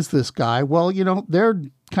 who is this guy? Well, they're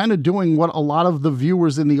kind of doing what a lot of the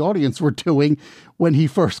viewers in the audience were doing when he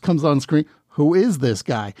first comes on screen. Who is this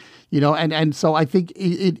guy? And so I think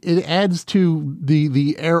it adds to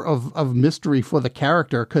the air of mystery for the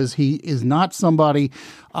character, because he is not somebody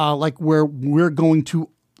like where we're going to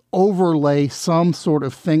overlay some sort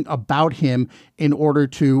of thing about him in order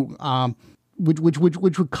to which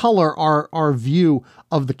would color our view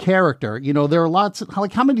of the character. There are lots of,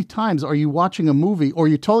 like, how many times are you watching a movie or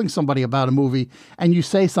you're telling somebody about a movie and you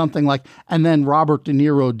say something like, and then Robert De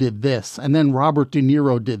Niro did this, and then Robert De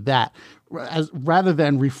Niro did that, rather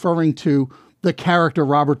than referring to the character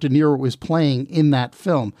Robert De Niro was playing in that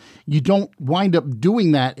film. You don't wind up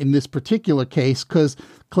doing that in this particular case because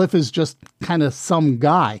Cliff is just kind of some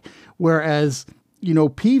guy. Whereas,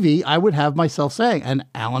 Peavy, I would have myself saying, and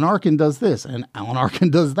Alan Arkin does this, and Alan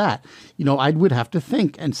Arkin does that. I would have to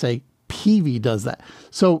think and say, Peavy does that.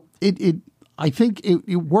 So I think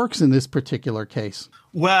it works in this particular case.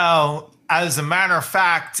 Well, as a matter of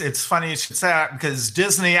fact, it's funny you should say that because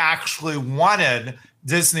Disney is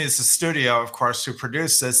the studio, of course, who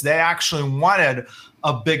produced this. They actually wanted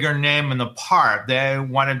a bigger name in the part. They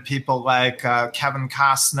wanted people like Kevin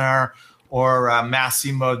Costner or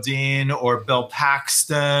Matthew Modine or Bill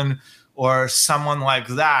Paxton or someone like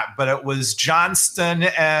that. But it was Johnston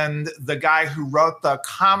and the guy who wrote the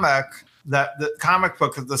comic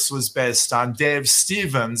book that this was based on, Dave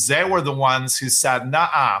Stevens. They were the ones who said,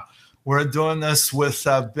 "Nuh-uh, we're doing this with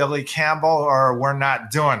Billy Campbell or we're not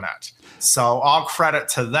doing it." So all credit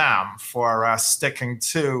to them for sticking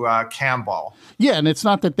to Campbell. Yeah, and it's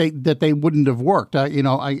not that they wouldn't have worked. I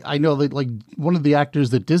know that like one of the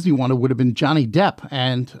actors that Disney wanted would have been Johnny Depp,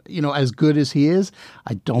 and as good as he is,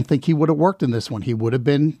 I don't think he would have worked in this one. He would have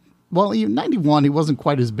been. Well, 91, he wasn't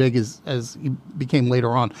quite as big as he became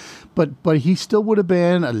later on, but he still would have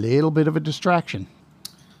been a little bit of a distraction.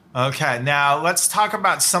 Okay, now let's talk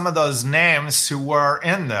about some of those names who were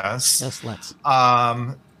in this. Yes, let's.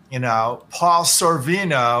 Paul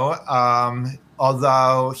Sorvino,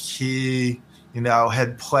 although he,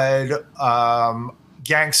 had played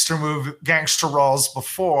gangster roles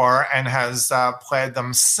before and has played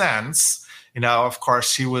them since. Of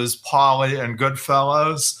course, he was Paulie in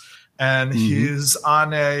Goodfellas, and he's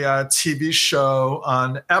on a TV show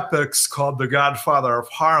on Epix called The Godfather of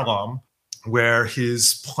Harlem, where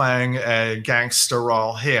he's playing a gangster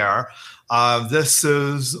role here. This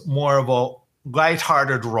is more of a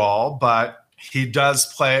lighthearted role, but he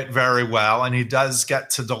does play it very well, and he does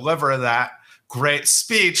get to deliver that great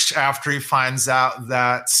speech after he finds out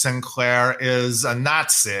that Sinclair is a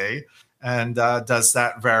Nazi, and does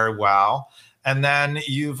that very well. And then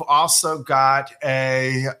you've also got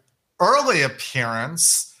a early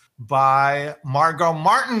appearance by Margot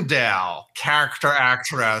Martindale, character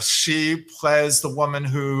actress. She plays the woman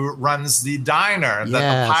who runs the diner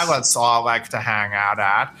that the pilots all like to hang out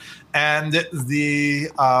at. And the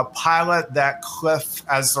pilot that Cliff,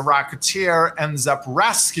 as the Rocketeer, ends up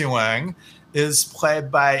rescuing is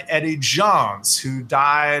played by Eddie Jones, who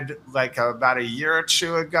died like about a year or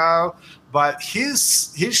two ago. But he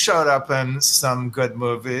showed up in some good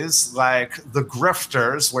movies like The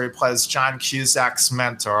Grifters, where he plays John Cusack's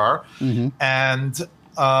mentor, and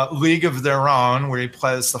League of Their Own, where he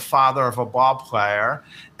plays the father of a ball player,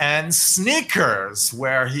 and Sneakers,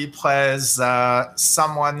 where he plays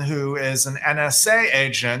someone who is an NSA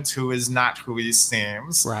agent who is not who he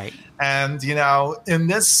seems. Right. And, in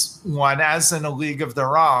this one, as in A League of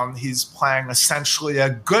Their Own, he's playing essentially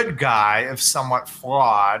a good guy, if somewhat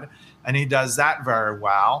flawed, and he does that very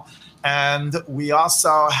well. And we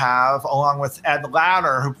also have, along with Ed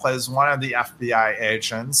Lauter, who plays one of the FBI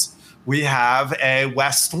agents, we have a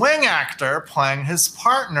West Wing actor playing his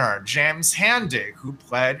partner, James Handy, who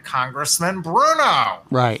played Congressman Bruno.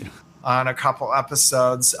 Right. On a couple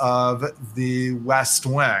episodes of The West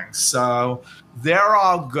Wing. So they're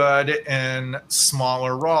all good in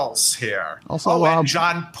smaller roles here. Also, and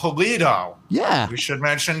John Polito. Yeah. We should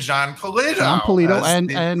mention John Polito. John Polito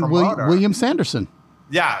and William Sanderson.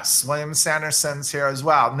 Yes, William Sanderson's here as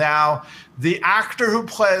well. Now, the actor who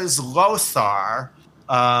plays Lothar,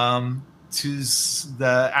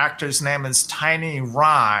 the actor's name is Tiny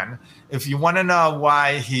Ron. If you want to know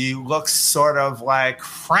why he looks sort of like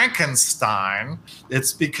Frankenstein,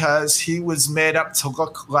 it's because he was made up to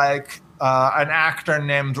look like an actor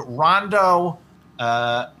named Rondo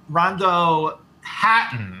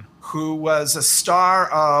Hatton, who was a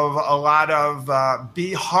star of a lot of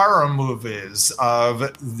B horror movies of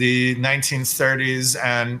the 1930s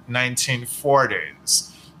and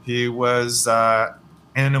 1940s. He was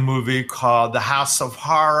in a movie called The House of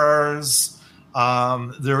Horrors.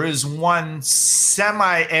 There is one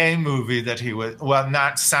semi-A movie that he was, well,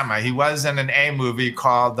 not semi, he was in an A movie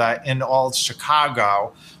called In Old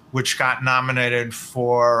Chicago, which got nominated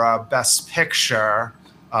for Best Picture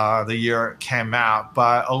the year it came out.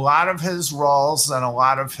 But a lot of his roles and a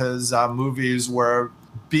lot of his movies were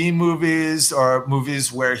B movies or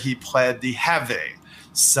movies where he played the heavy.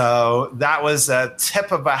 So that was a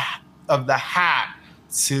tip of the hat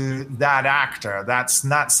to that actor. That's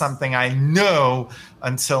not something I knew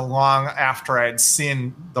until long after I'd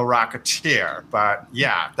seen The Rocketeer. But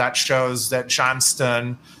yeah, that shows that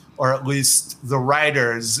Johnston, or at least the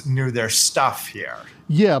writers, knew their stuff here.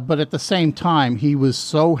 Yeah, but at the same time, he was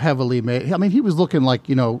so heavily made. I mean, he was looking like,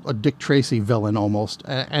 a Dick Tracy villain almost.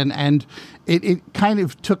 And it kind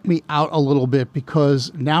of took me out a little bit,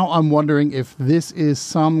 because now I'm wondering if this is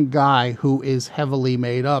some guy who is heavily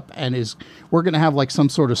made up and we're going to have like some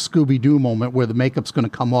sort of Scooby-Doo moment where the makeup's going to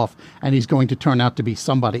come off and he's going to turn out to be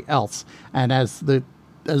somebody else. And as the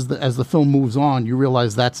as the film moves on, you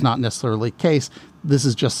realize that's not necessarily the case. This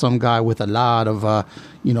is just some guy with a lot of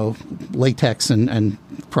latex and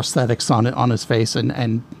prosthetics on his face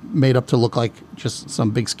and made up to look like just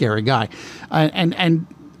some big scary guy.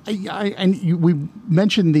 We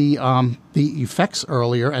mentioned the effects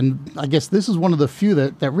earlier, and I guess this is one of the few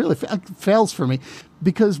that really fails for me,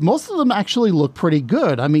 because most of them actually look pretty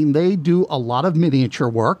good. I mean, they do a lot of miniature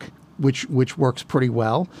work, which works pretty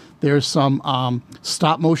well. There's some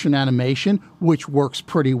stop motion animation, which works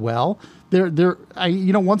pretty well.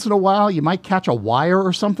 Once in a while you might catch a wire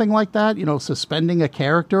or something like that, suspending a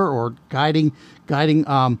character or guiding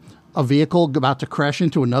a vehicle about to crash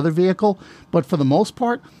into another vehicle. But for the most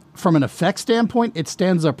part, from an effect standpoint, it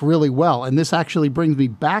stands up really well. And this actually brings me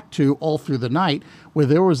back to All Through the Night, where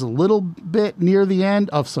there was a little bit near the end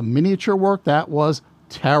of some miniature work that was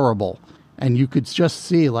terrible. And you could just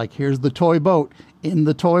see, like, here's the toy boat in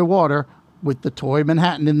the toy water with the toy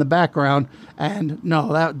Manhattan in the background. And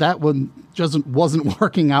no, that one wasn't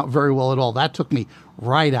working out very well at all. That took me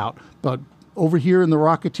right out. But over here in the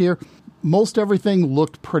Rocketeer, most everything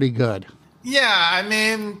looked pretty good. Yeah, I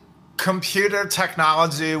mean, computer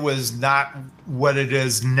technology was not what it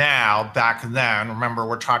is now back then. Remember,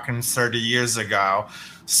 we're talking 30 years ago.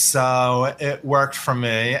 So it worked for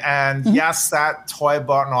me. And yes, that toy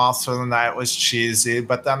boat and All Through the Night was cheesy,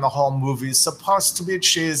 but then the whole movie's supposed to be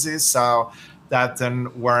cheesy, so that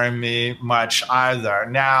didn't worry me much either.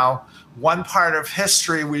 Now, one part of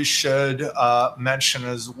history we should mention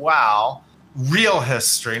as well, real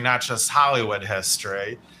history, not just Hollywood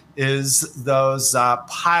history, is those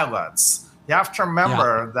pilots. You have to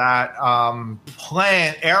remember that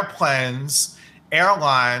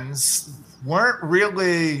airlines weren't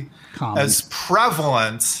really as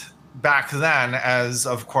prevalent back then as,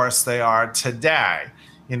 of course, they are today.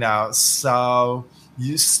 So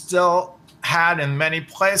you still had in many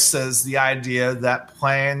places the idea that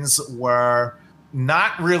planes were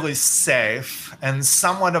not really safe and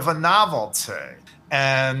somewhat of a novelty.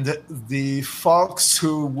 And the folks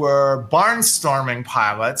who were barnstorming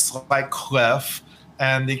pilots, like Cliff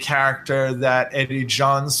and the character that Eddie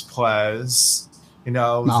Jones plays,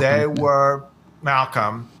 Malcolm.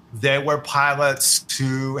 They were pilots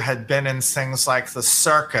who had been in things like the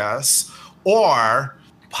circus, or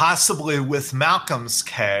possibly with Malcolm's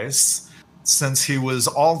case, since he was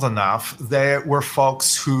old enough, they were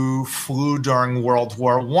folks who flew during World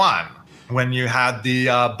War I, when you had the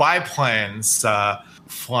biplanes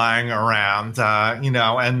flying around,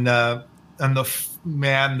 and the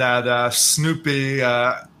man that Snoopy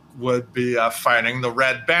would be fighting, the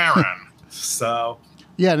Red Baron. So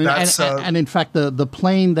yeah, and in fact, the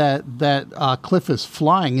plane that Cliff is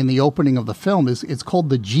flying in the opening of the film it's called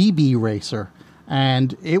the GB Racer,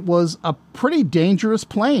 and it was a pretty dangerous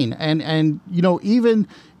plane. And even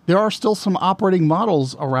there are still some operating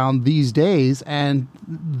models around these days, and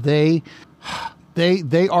they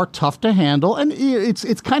are tough to handle. And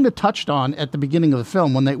it's kind of touched on at the beginning of the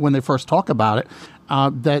film when they first talk about it.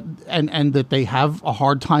 That they have a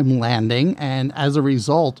hard time landing, and as a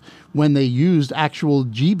result, when they used actual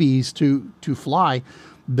GBs to fly,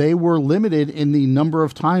 they were limited in the number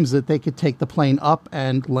of times that they could take the plane up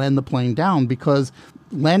and land the plane down, because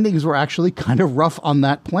landings were actually kind of rough on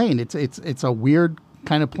that plane. It's a weird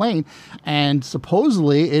kind of plane, and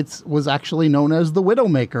supposedly it was actually known as the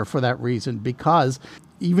Widowmaker for that reason, because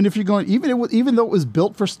even though it was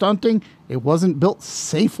built for stunting, it wasn't built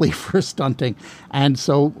safely for stunting. And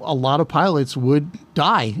so a lot of pilots would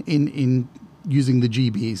die in using the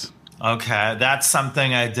GBs. Okay, that's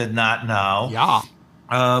something I did not know. Yeah.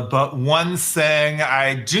 But one thing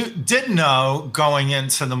I did know going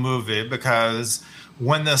into the movie, because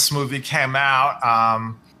when this movie came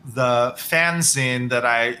out, the fanzine that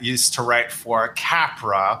I used to write for,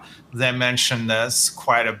 Capra, they mentioned this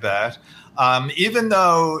quite a bit. Even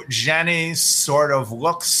though Jenny sort of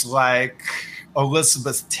looks like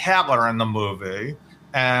Elizabeth Taylor in the movie,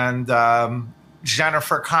 and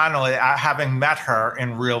Jennifer Connelly, having met her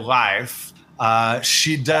in real life,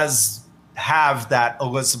 she does have that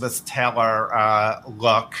Elizabeth Taylor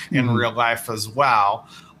look in real life as well.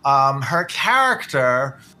 Her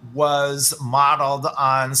character was modeled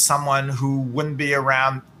on someone who wouldn't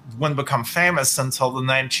become famous until the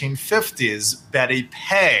 1950s, Betty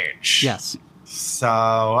Page. Yes.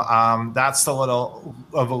 So that's a little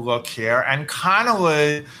of a look here. And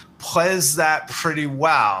Connelly plays that pretty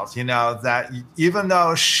well, that even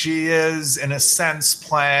though she is, in a sense,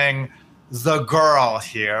 playing the girl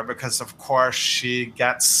here, because, of course, she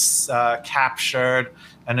gets captured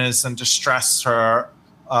and is in distress. Her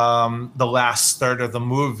the last third of the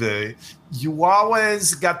movie, you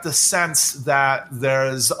always get the sense that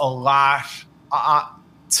there's a lot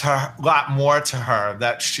more to her,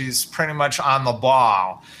 that she's pretty much on the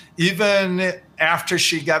ball. Even after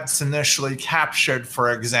she gets initially captured,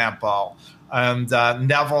 for example, and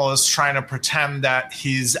Neville is trying to pretend that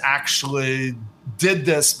he's actually did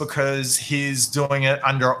this because he's doing it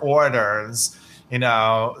under orders. You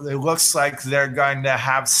know, it looks like they're going to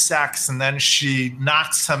have sex, and then she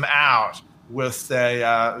knocks him out with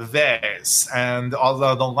a vase. And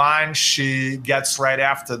although the line she gets right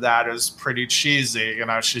after that is pretty cheesy, you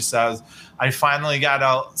know, she says, "I finally got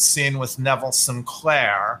a scene with Neville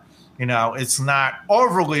Sinclair." You know, it's not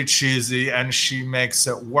overly cheesy, and she makes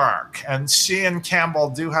it work. And she and Campbell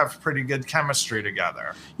do have pretty good chemistry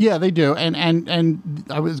together. Yeah, they do. And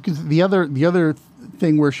I was the other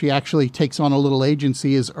thing where she actually takes on a little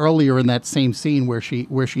agency is earlier in that same scene where she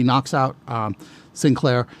knocks out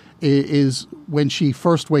Sinclair is when she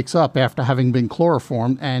first wakes up after having been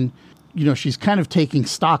chloroformed, and you know, she's kind of taking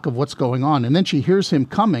stock of what's going on, and then she hears him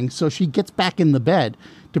coming, so she gets back in the bed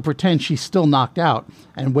to pretend she's still knocked out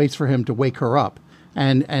and waits for him to wake her up.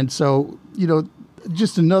 And so, you know,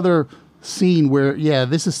 just another scene where, yeah,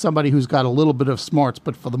 this is somebody who's got a little bit of smarts,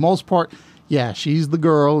 but for the most part, yeah, she's the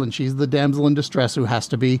girl and she's the damsel in distress who has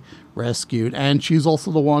to be rescued. And she's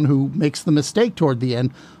also the one who makes the mistake toward the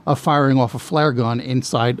end of firing off a flare gun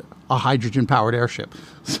inside a hydrogen-powered airship.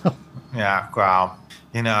 So, yeah, wow.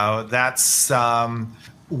 You know, that's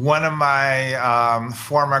one of my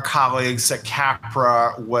former colleagues at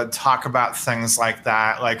Capra would talk about things like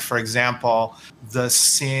that. Like, for example, the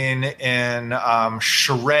scene in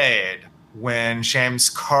Charade when James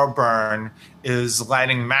Coburn is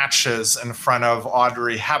lighting matches in front of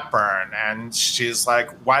Audrey Hepburn. And she's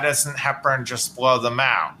like, why doesn't Hepburn just blow them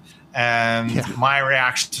out? And my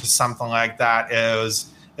reaction to something like that is,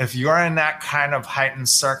 if you're in that kind of heightened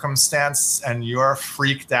circumstance and you're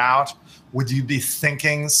freaked out, would you be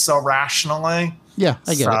thinking so rationally? Yeah,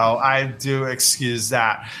 I get it. So I do excuse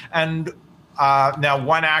that. And now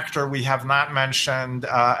one actor we have not mentioned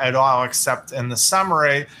at all, except in the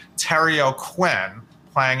summary, Terry O'Quinn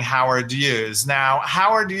playing Howard Hughes. Now,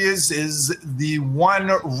 Howard Hughes is the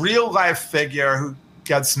one real-life figure who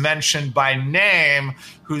gets mentioned by name,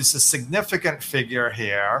 who's a significant figure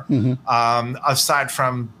here, aside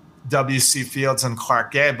from W.C. Fields and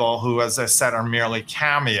Clark Gable, who, as I said, are merely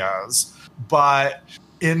cameos. But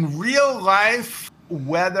in real life,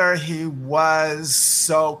 whether he was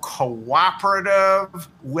so cooperative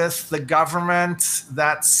with the government,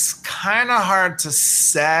 that's kind of hard to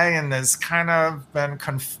say, and there's kind of been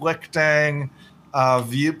conflicting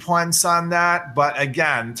viewpoints on that. But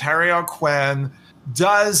again, Terry O'Quinn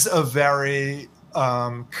does a very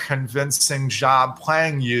convincing job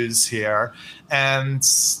playing Hughes here. And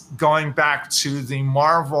going back to the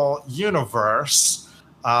Marvel universe,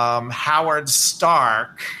 Howard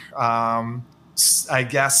Stark, I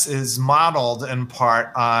guess, is modeled in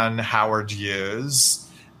part on Howard Hughes.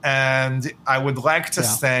 And I would like to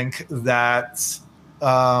think that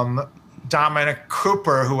Dominic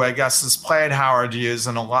Cooper, who I guess has played Howard Hughes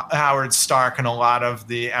and Howard Stark in a lot of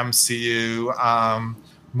the MCU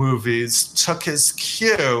movies, took his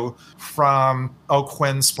cue from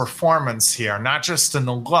O'Quinn's performance here, not just in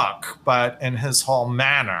the look, but in his whole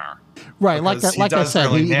manner. Right, like I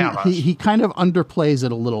said, really he kind of underplays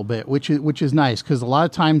it a little bit, which is nice, because a lot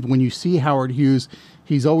of times when you see Howard Hughes,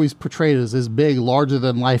 he's always portrayed as this big, larger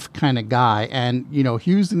than life kind of guy. And, you know,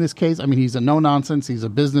 Hughes in this case, I mean, he's a no-nonsense, he's a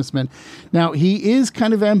businessman. Now, he is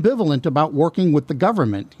kind of ambivalent about working with the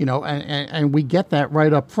government, you know, and we get that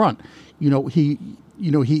right up front. When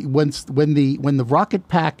the rocket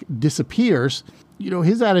pack disappears, you know,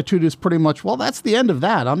 his attitude is pretty much, well, that's the end of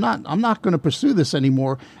that. I'm not going to pursue this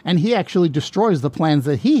anymore. And he actually destroys the plans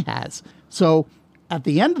that he has. So at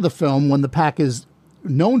the end of the film, when the pack is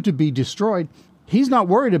known to be destroyed, he's not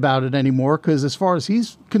worried about it anymore, because as far as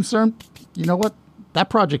he's concerned, you know what,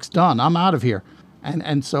 that project's done. I'm out of here.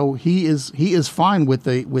 And so he is fine with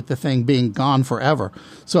the thing being gone forever.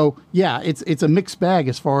 So yeah, it's a mixed bag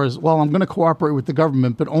as far as, well, I'm going to cooperate with the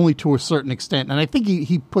government, but only to a certain extent. And I think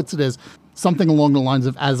he puts it as something along the lines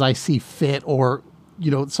of "as I see fit," or, you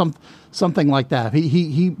know, something like that.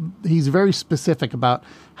 He's very specific about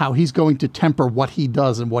how he's going to temper what he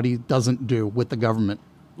does and what he doesn't do with the government.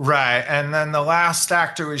 Right. And then the last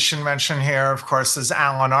actor we should mention here, of course, is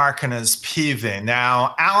Alan Arkin as Peavy.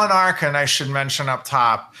 Now, Alan Arkin, I should mention up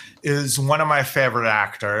top, is one of my favorite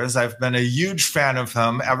actors. I've been a huge fan of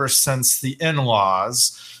him ever since The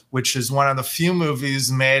In-Laws, which is one of the few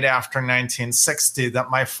movies made after 1960 that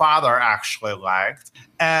my father actually liked.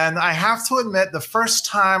 And I have to admit, the first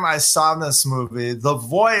time I saw this movie, the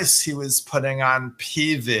voice he was putting on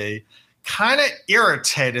Peavy kind of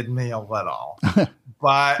irritated me a little.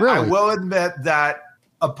 But Really? I will admit that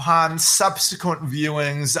upon subsequent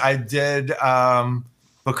viewings, I did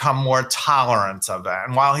become more tolerant of it.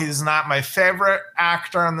 And while he's not my favorite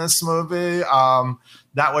actor in this movie,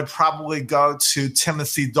 that would probably go to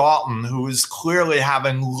Timothy Dalton, who is clearly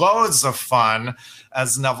having loads of fun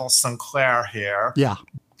as Neville Sinclair here. Yeah.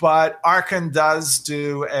 But Arkin does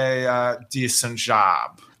do a decent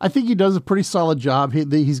job. I think he does a pretty solid job.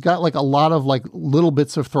 He's got like a lot of like little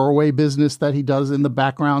bits of throwaway business that he does in the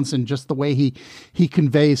backgrounds, and just the way he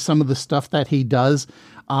conveys some of the stuff that he does.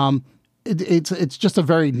 It's just a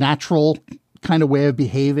very natural kind of way of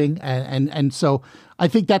behaving, and so I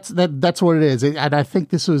think that's what it is. And I think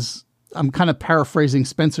this was, I'm kind of paraphrasing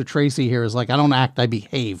Spencer Tracy here, is like, I don't act, I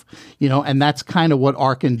behave, and that's kind of what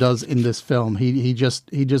Arkin does in this film. He just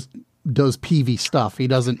does Peavy stuff. He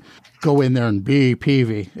doesn't go in there and be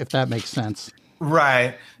Peavy, if that makes sense.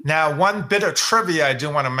 Right. Now, one bit of trivia I do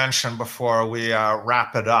want to mention before we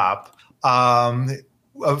wrap it up.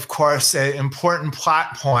 Of course, an important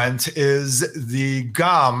plot point is the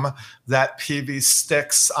gum that Peavy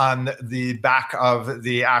sticks on the back of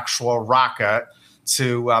the actual rocket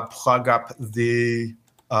to plug up the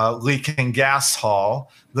leaking gas hole.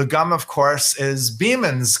 The gum, of course, is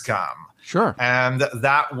Beeman's gum. Sure. And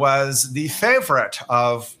that was the favorite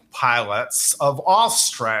of pilots of all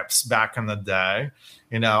stripes back in the day.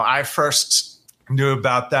 I first knew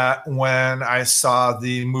about that when I saw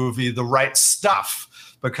the movie The Right Stuff,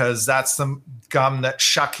 because that's the gum that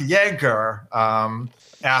Chuck Yeager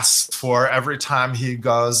asks for every time he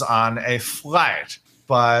goes on a flight.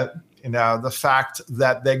 But, the fact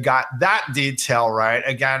that they got that detail right,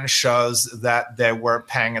 again, shows that they were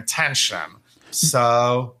paying attention.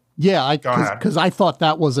 So... Yeah, because I thought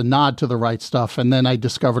that was a nod to The Right Stuff, and then I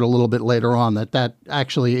discovered a little bit later on that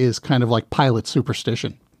actually is kind of like pilot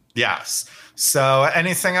superstition. Yes. So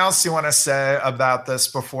anything else you want to say about this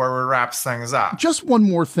before we wrap things up? Just one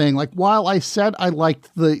more thing. Like, while I said I liked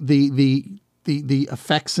the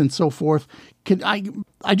effects and so forth,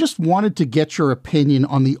 I just wanted to get your opinion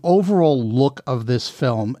on the overall look of this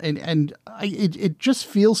film. And it just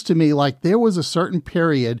feels to me like there was a certain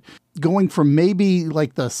period going from maybe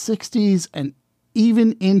like the 60s and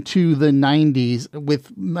even into the 90s with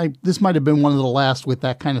this might have been one of the last with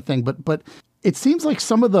that kind of thing, but it seems like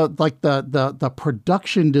some of the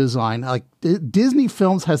production design, like Disney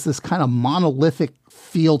Films has this kind of monolithic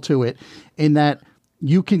feel to it, in that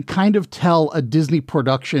you can kind of tell a Disney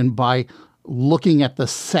production by looking at the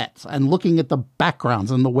sets and looking at the backgrounds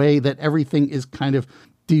and the way that everything is kind of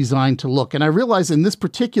designed to look. And I realize in this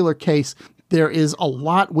particular case, there is a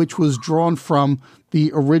lot which was drawn from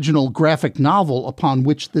the original graphic novel upon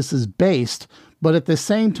which this is based. But at the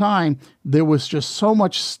same time, there was just so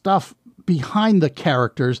much stuff behind the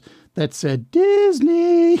characters that said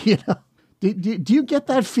Disney. Do you get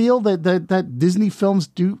that feel that Disney films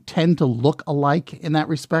do tend to look alike in that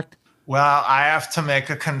respect? Well, I have to make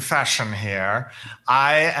a confession here.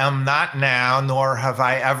 I am not now, nor have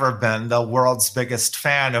I ever been, the world's biggest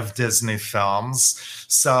fan of Disney films.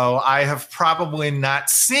 So I have probably not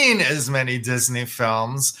seen as many Disney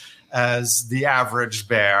films as the average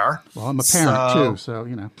bear. Well, I'm a parent too, so,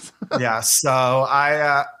 Yeah, so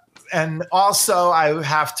and also I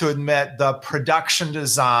have to admit the production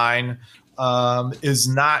design is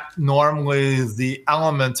not normally the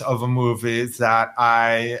element of a movie that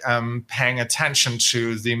I am paying attention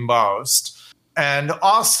to the most. And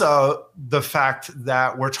also the fact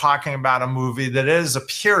that we're talking about a movie that is a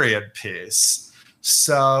period piece.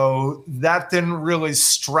 So that didn't really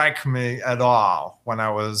strike me at all when I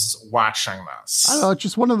was watching this. I don't know, it's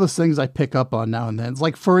just one of those things I pick up on now and then. It's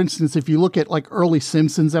like, for instance, if you look at like early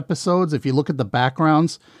Simpsons episodes, if you look at the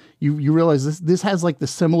backgrounds, you realize this has like the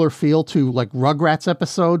similar feel to like Rugrats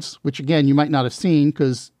episodes, which again, you might not have seen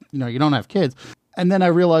because, you don't have kids. And then I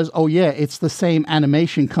realized, oh yeah, it's the same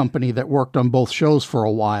animation company that worked on both shows for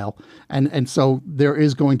a while. And so there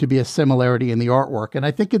is going to be a similarity in the artwork. And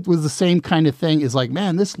I think it was the same kind of thing, is like,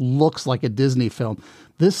 man, this looks like a Disney film.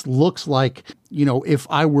 This looks like, if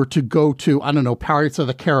I were to go to, I don't know, Pirates of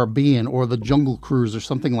the Caribbean or the Jungle Cruise or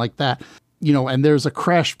something like that, and there's a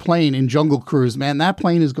crashed plane in Jungle Cruise, man, that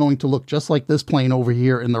plane is going to look just like this plane over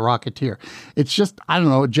here in the Rocketeer. It's just, I don't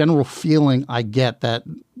know, a general feeling I get that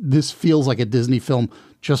this feels like a Disney film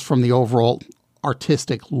just from the overall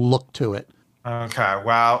artistic look to it. Okay.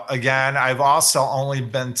 Well, again, I've also only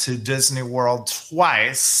been to Disney World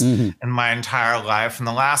twice in my entire life. And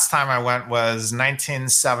the last time I went was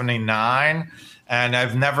 1979. And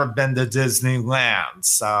I've never been to Disneyland.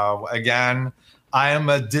 So, again, I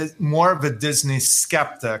am more of a Disney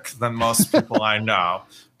skeptic than most people I know.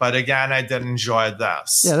 But again, I did enjoy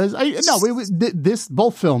this. Yeah,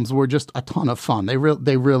 both films were just a ton of fun. They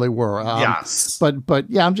really were. Yes. But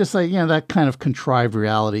yeah, I'm just saying, that kind of contrived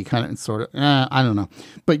reality kind of sort of, I don't know.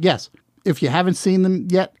 But yes, if you haven't seen them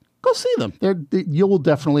yet, go see them. You will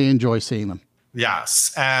definitely enjoy seeing them.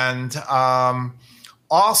 Yes. And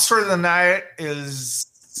All Through the Night is,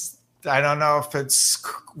 I don't know if it's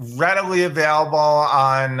readily available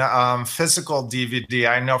on physical DVD.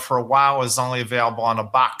 I know for a while it was only available on a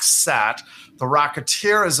box set. The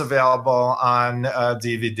Rocketeer is available on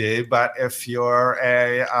DVD, but if you're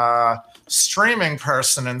a streaming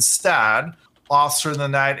person instead, All Through the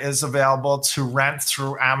Night is available to rent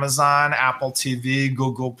through Amazon, Apple TV,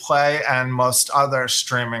 Google Play, and most other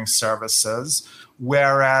streaming services,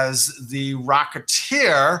 whereas The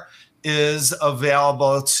Rocketeer is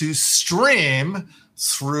available to stream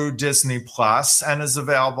through Disney Plus and is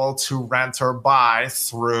available to rent or buy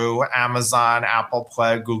through Amazon, Apple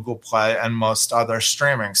Play, Google Play, and most other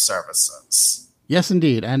streaming services. Yes,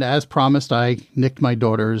 indeed. And as promised, I nicked my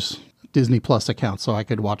daughter's Disney Plus account so I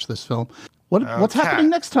could watch this film. What's happening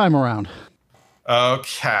next time around?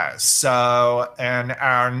 Okay, so in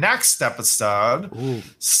our next episode,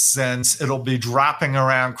 since it'll be dropping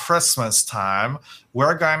around Christmas time,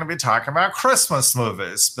 we're going to be talking about Christmas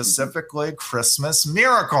movies, specifically Christmas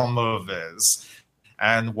miracle movies.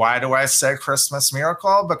 And why do I say Christmas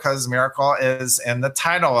miracle? Because miracle is in the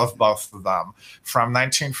title of both of them. From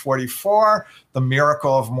 1944, The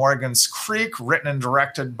Miracle of Morgan's Creek, written and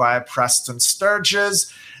directed by Preston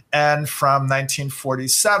Sturges. And from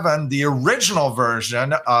 1947, the original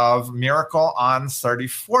version of Miracle on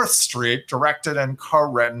 34th Street, directed and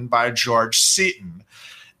co-written by George Seaton.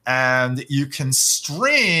 And you can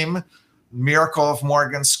stream Miracle of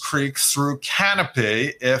Morgan's Creek through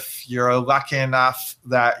Canopy if you're lucky enough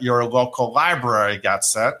that your local library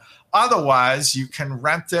gets it. Otherwise, you can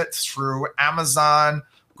rent it through Amazon,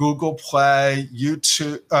 Google Play,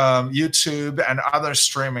 YouTube, and other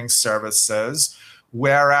streaming services.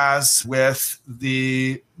 Whereas with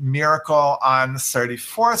the Miracle on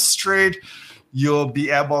 34th Street, you'll be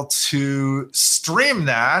able to stream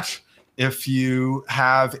that if you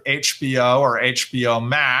have HBO or HBO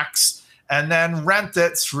Max, and then rent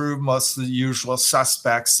it through most of the usual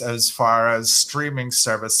suspects as far as streaming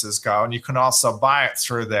services go. And you can also buy it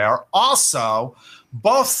through there. Also,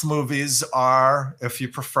 both movies are, if you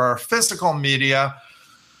prefer physical media,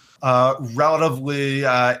 relatively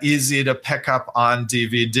easy to pick up on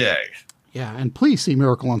DVD. Yeah, and please see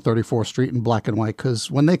Miracle on 34th Street in black and white,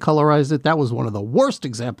 because when they colorized it, that was one of the worst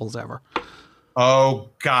examples ever. Oh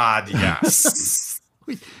God, yes.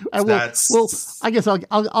 I guess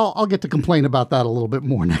I'll get to complain about that a little bit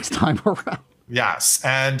more next time around. Yes,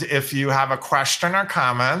 and if you have a question or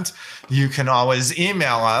comment, you can always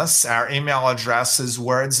email us. Our email address is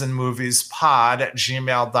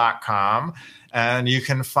wordsandmoviespod@gmail.com. And you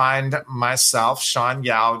can find myself, Sean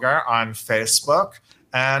Gallagher, on Facebook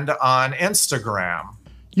and on Instagram.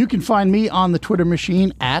 You can find me on the Twitter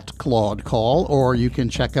machine at Claude Call, or you can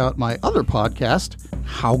check out my other podcast,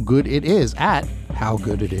 How Good It Is, at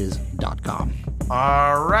howgooditis.com.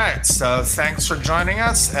 All right. So thanks for joining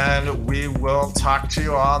us, and we will talk to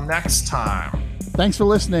you all next time. Thanks for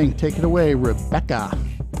listening. Take it away, Rebecca.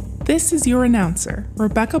 This is your announcer,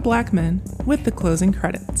 Rebecca Blackman, with the closing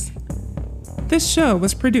credits. This show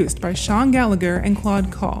was produced by Sean Gallagher and Claude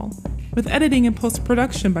Call, with editing and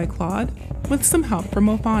post-production by Claude, with some help from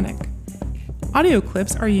Ophonic. Audio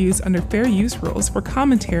clips are used under fair use rules for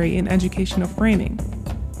commentary and educational framing.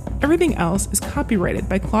 Everything else is copyrighted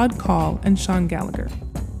by Claude Call and Sean Gallagher.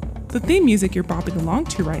 The theme music you're bopping along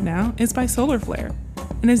to right now is by Solar Flare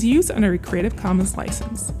and is used under a Creative Commons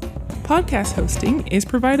license. Podcast hosting is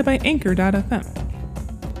provided by Anchor.fm.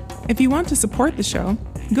 If you want to support the show,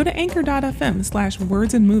 go to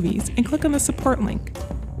anchor.fm/wordsandmovies and click on the support link.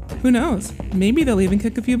 Who knows? Maybe they'll even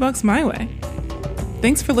kick a few bucks my way.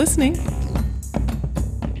 Thanks for listening.